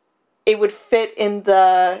 like, it would fit in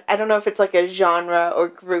the, I don't know if it's like a genre or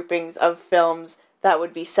groupings of films that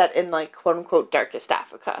would be set in, like, quote-unquote darkest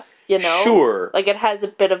Africa, you know? Sure. Like, it has a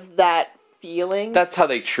bit of that feeling. That's how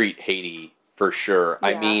they treat Haiti, for sure. Yeah.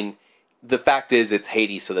 I mean, the fact is it's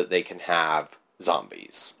Haiti so that they can have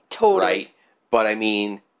zombies. Totally. Right? But, I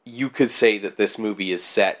mean, you could say that this movie is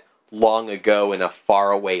set long ago in a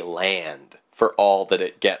faraway land for all that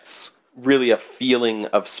it gets really a feeling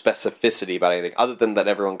of specificity about anything, other than that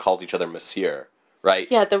everyone calls each other monsieur, right?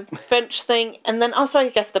 Yeah, the French thing, and then also, I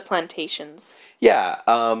guess, the plantations.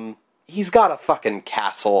 Yeah, he's got a fucking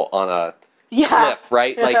castle on a cliff,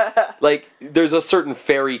 right? Like, there's a certain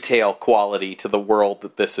fairy tale quality to the world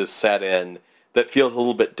that this is set in that feels a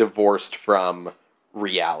little bit divorced from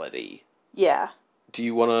reality. Yeah. Do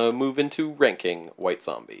you want to move into ranking White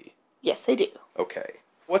Zombie? Yes, I do. Okay.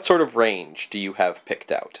 What sort of range do you have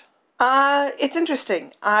picked out? It's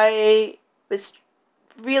interesting. I was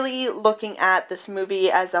really looking at this movie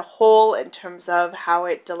as a whole in terms of how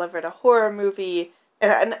it delivered a horror movie,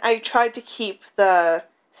 and I tried to keep the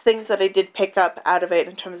things that I did pick up out of it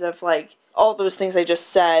in terms of, like, all those things I just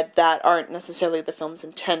said that aren't necessarily the film's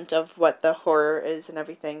intent of what the horror is and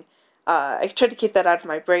everything. I tried to keep that out of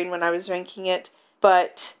my brain when I was ranking it,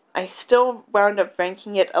 but I still wound up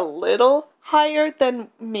ranking it a little higher than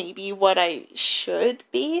maybe what I should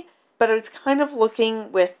be. But I was kind of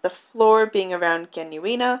looking with the floor being around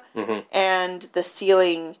Genuina and the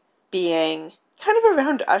ceiling being kind of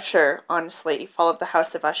around Usher, honestly, Fall of the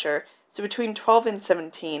House of Usher. So between 12 and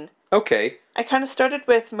 17. Okay. I kind of started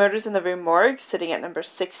with Murders in the Rue Morgue, sitting at number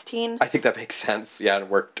 16. I think that makes sense. Yeah, and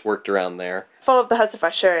worked around there. Fall of the House of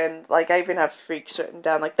Usher, and, like, I even have Freaks written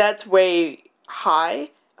down. Like, that's way high.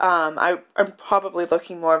 I'm probably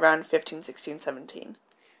looking more around 15, 16, 17.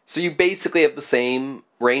 So you basically have the same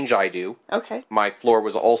range I do. Okay. My floor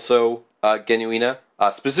was also Genuina,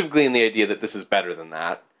 specifically in the idea that this is better than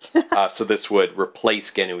that. So this would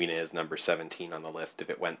replace Genuina as number 17 on the list if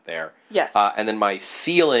it went there. Yes. And then my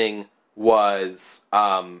ceiling was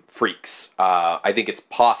Freaks. I think it's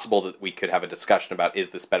possible that we could have a discussion about is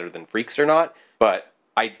this better than Freaks or not, but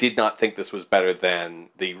I did not think this was better than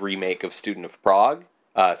the remake of Student of Prague.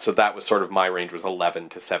 So that was sort of my range was 11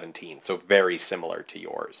 to 17, so very similar to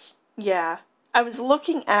yours. Yeah. I was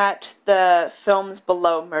looking at the films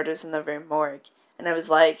below Murders in the Rue Morgue, and I was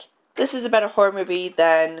like, this is a better horror movie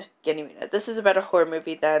than Genuina. This is a better horror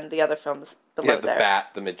movie than the other films below there. Yeah, the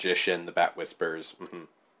Bat, the Magician, the Bat Whispers. Mm-hmm.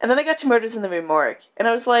 And then I got to Murders in the Rue Morgue, and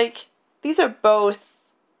I was like, these are both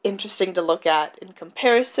interesting to look at in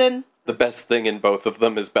comparison. The best thing in both of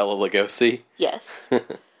them is Bela Lugosi. Yes.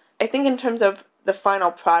 I think in terms of the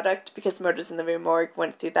final product, because Murders in the Rue Morgue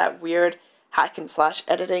went through that weird hack and slash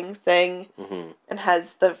editing thing, and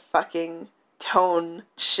has the fucking tone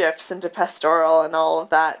shifts into pastoral and all of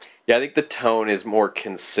that. Yeah, I think the tone is more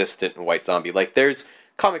consistent in White Zombie. Like, there's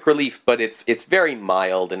comic relief, but it's very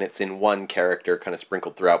mild, and it's in one character kind of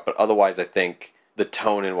sprinkled throughout, but otherwise I think the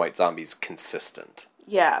tone in White Zombie is consistent.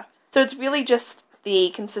 Yeah. So it's really just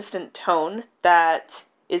the consistent tone that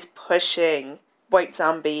is pushing White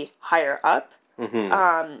Zombie higher up.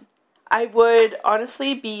 I would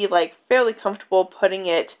honestly be, like, fairly comfortable putting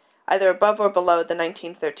it either above or below the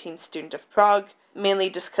 1913 Student of Prague, mainly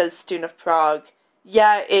just because Student of Prague,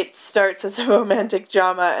 yeah, it starts as a romantic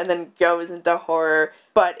drama and then goes into horror,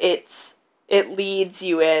 but it leads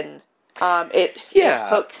you in. It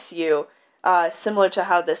hooks you, similar to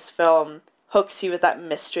how this film hooks you with that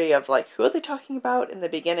mystery of, like, who are they talking about in the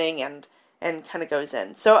beginning, and kind of goes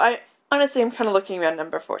in. So I'm kind of looking around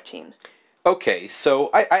number 14. Okay, so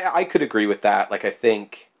I could agree with that. Like, I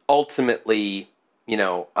think ultimately,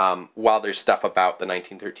 while there's stuff about the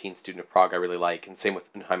 1913 Student of Prague I really like, and same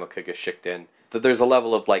with Unheimliche Geschichten, that there's a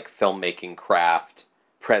level of, like, filmmaking craft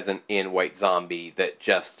present in White Zombie that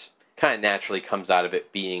just kind of naturally comes out of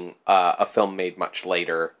it being a film made much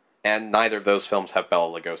later. And neither of those films have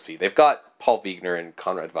Bela Lugosi. They've got Paul Wegener and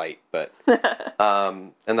Conrad Veidt, but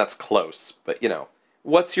and that's close. But,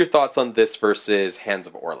 what's your thoughts on this versus Hands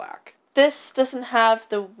of Orlac? This doesn't have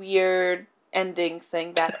the weird ending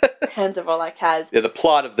thing that Hands of Orlac has. Yeah, the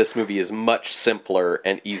plot of this movie is much simpler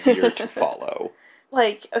and easier to follow.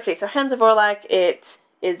 Like, okay, so Hands of Orlac, it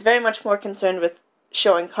is very much more concerned with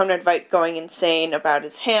showing Conrad Veidt going insane about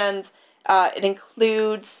his hands. It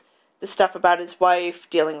includes the stuff about his wife,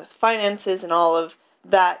 dealing with finances and all of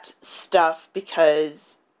that stuff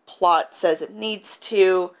because plot says it needs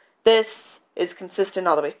to. This is consistent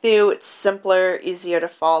all the way through. It's simpler, easier to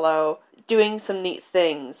follow, doing some neat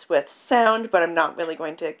things with sound, but I'm not really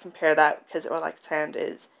going to compare that because Orlac's hand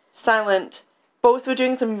is silent. Both were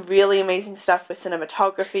doing some really amazing stuff with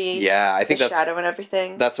cinematography. Yeah, I think the shadow and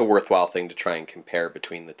everything. That's a worthwhile thing to try and compare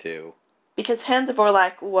between the two. Because Hands of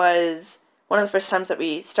Orlac was one of the first times that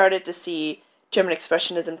we started to see German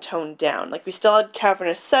Expressionism toned down. Like, we still had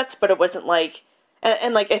cavernous sets, but it wasn't like...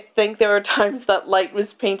 And like, I think there were times that light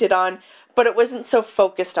was painted on, but it wasn't so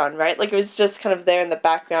focused on, right? Like, it was just kind of there in the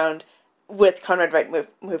background with Conrad Veidt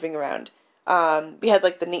moving around. We had,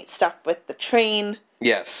 like, the neat stuff with the train.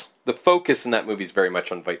 Yes. The focus in that movie is very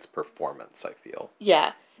much on Veidt's performance, I feel.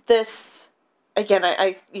 Yeah. This,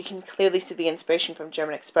 again, you can clearly see the inspiration from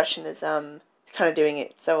German Expressionism. It's kind of doing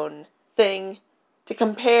its own thing. To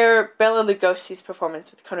compare Bela Lugosi's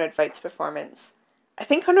performance with Conrad Veidt's performance, I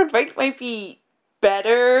think Conrad Veidt might be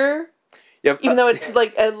better, even though it's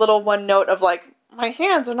like a little one note of like, my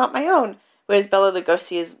hands are not my own, whereas Bela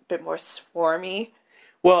Lugosi is a bit more swarmy.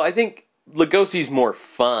 Well, I think Lugosi's more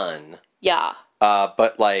fun. Yeah.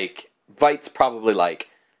 But like, Veidt's probably like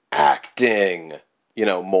acting,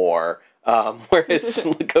 more. Whereas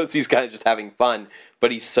Lugosi's kind of just having fun,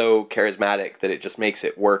 but he's so charismatic that it just makes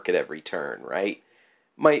it work at every turn, right?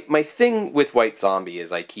 My thing with White Zombie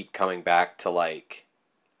is I keep coming back to like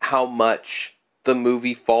how much the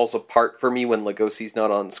movie falls apart for me when Lugosi's not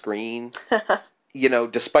on screen.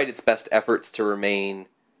 Despite its best efforts to remain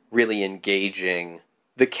really engaging,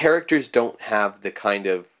 the characters don't have the kind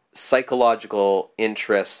of psychological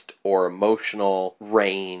interest or emotional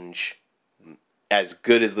range as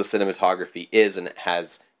good as the cinematography is, and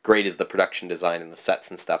as great as the production design and the sets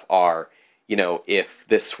and stuff are. If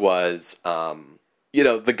this was,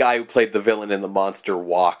 the guy who played the villain in The Monster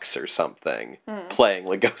Walks or something, playing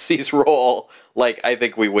Lugosi's role, like, I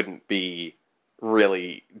think we wouldn't be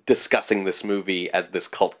really discussing this movie as this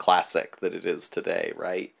cult classic that it is today,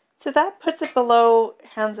 right? So that puts it below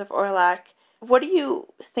Hands of Orlac. What do you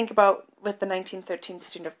think about with the 1913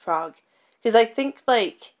 Student of Prague? Because I think,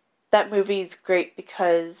 like, that movie's great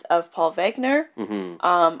because of Paul Wegener. Mm-hmm.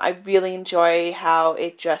 I really enjoy how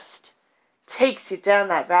it just takes you down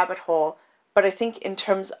that rabbit hole. But I think in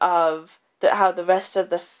terms of how the rest of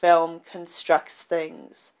the film constructs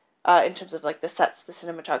things, in terms of like the sets, the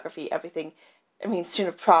cinematography, everything. I mean,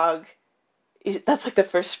 Student of Prague, that's like the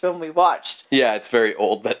first film we watched. Yeah, it's very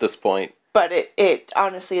old at this point. But it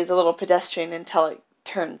honestly is a little pedestrian until it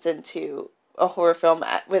turns into a horror film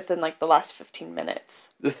within like the last 15 minutes.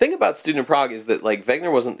 The thing about Student of Prague is that like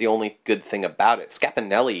Wegener wasn't the only good thing about it.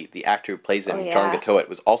 Scapinelli, the actor who plays him, John Gatoet,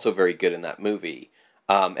 was also very good in that movie.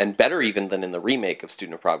 And better even than in the remake of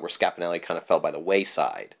Student of Prague, where Scapinelli kind of fell by the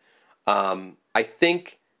wayside. I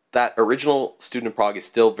think that original Student of Prague is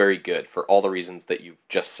still very good for all the reasons that you've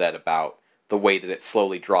just said about the way that it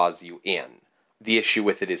slowly draws you in. the issue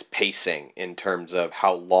with it is pacing in terms of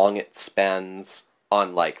how long it spends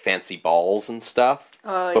on like fancy balls and stuff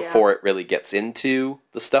before it really gets into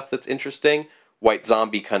the stuff that's interesting. White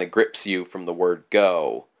Zombie kind of grips you from the word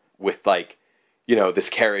go with like, you know, this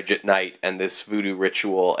carriage at night and this voodoo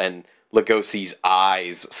ritual and Lugosi's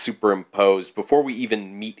eyes superimposed before we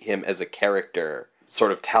even meet him as a character,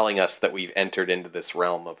 sort of telling us that we've entered into this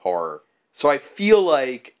realm of horror. So I feel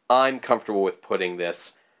like I'm comfortable with putting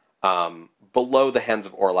this below The Hands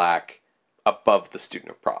of Orlac, above The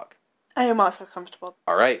Student of Prague. I am also comfortable.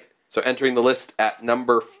 All right. So entering the list at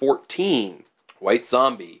number 14, White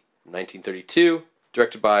Zombie, 1932,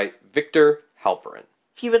 directed by Victor Halperin.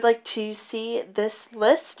 If you would like to see this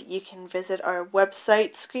list, you can visit our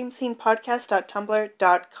website,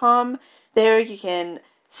 screamscenepodcast.tumblr.com. There you can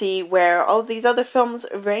see where all of these other films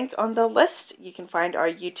rank on the list. You can find our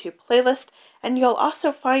YouTube playlist, and you'll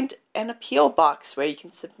also find an appeal box where you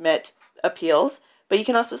can submit appeals, but you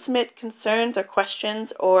can also submit concerns or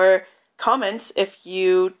questions or comments if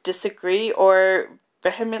you disagree or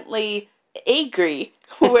vehemently agree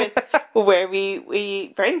with where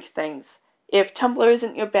we rank things. If Tumblr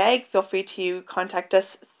isn't your bag, feel free to contact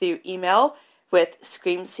us through email with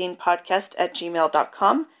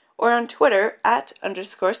screamscenepodcast@gmail.com or on Twitter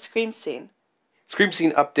 @_screamscene. Scream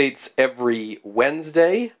Scene updates every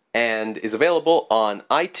Wednesday and is available on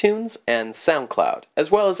iTunes and SoundCloud,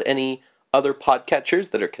 as well as any other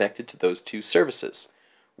podcatchers that are connected to those two services.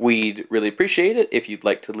 We'd really appreciate it if you'd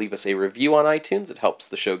like to leave us a review on iTunes. It helps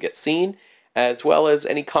the show get seen, as well as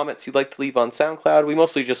any comments you'd like to leave on SoundCloud. We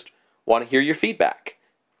mostly just want to hear your feedback.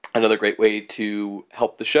 Another great way to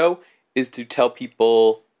help the show is to tell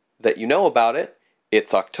people that you know about it.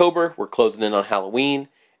 It's October, we're closing in on Halloween,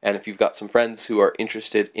 and if you've got some friends who are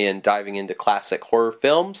interested in diving into classic horror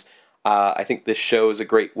films, I think this show is a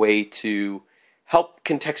great way to help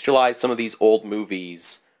contextualize some of these old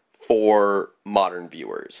movies for modern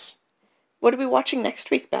viewers. What are we watching next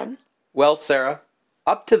week, Ben? Well, Sarah,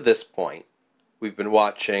 up to this point, we've been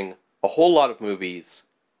watching a whole lot of movies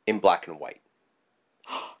in black and white.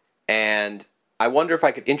 And I wonder if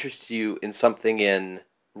I could interest you in something in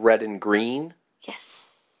red and green. Yes.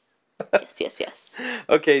 Yes.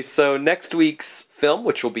 Okay, so next week's film,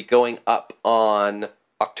 which will be going up on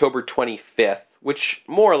October 25th, which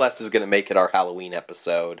more or less is going to make it our Halloween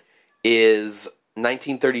episode, is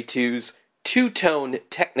 1932's two-tone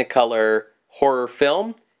Technicolor horror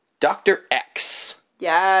film, Dr. X.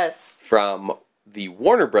 Yes. From the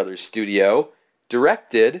Warner Brothers studio,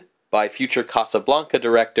 directed by future Casablanca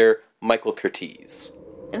director Michael Curtiz.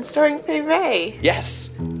 And starring Fay Wray.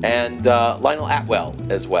 Yes, and Lionel Atwell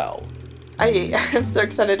as well. I'm so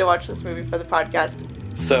excited to watch this movie for the podcast.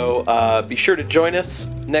 So be sure to join us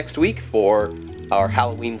next week for our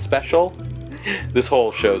Halloween special. This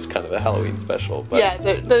whole show's kind of a Halloween special. But yeah,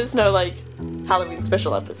 there's no, Halloween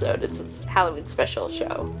special episode. It's just Halloween special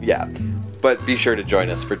show. Yeah, but be sure to join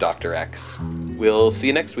us for Dr. X. We'll see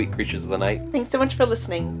you next week, Creatures of the Night. Thanks so much for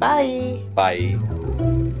listening. Bye. Bye.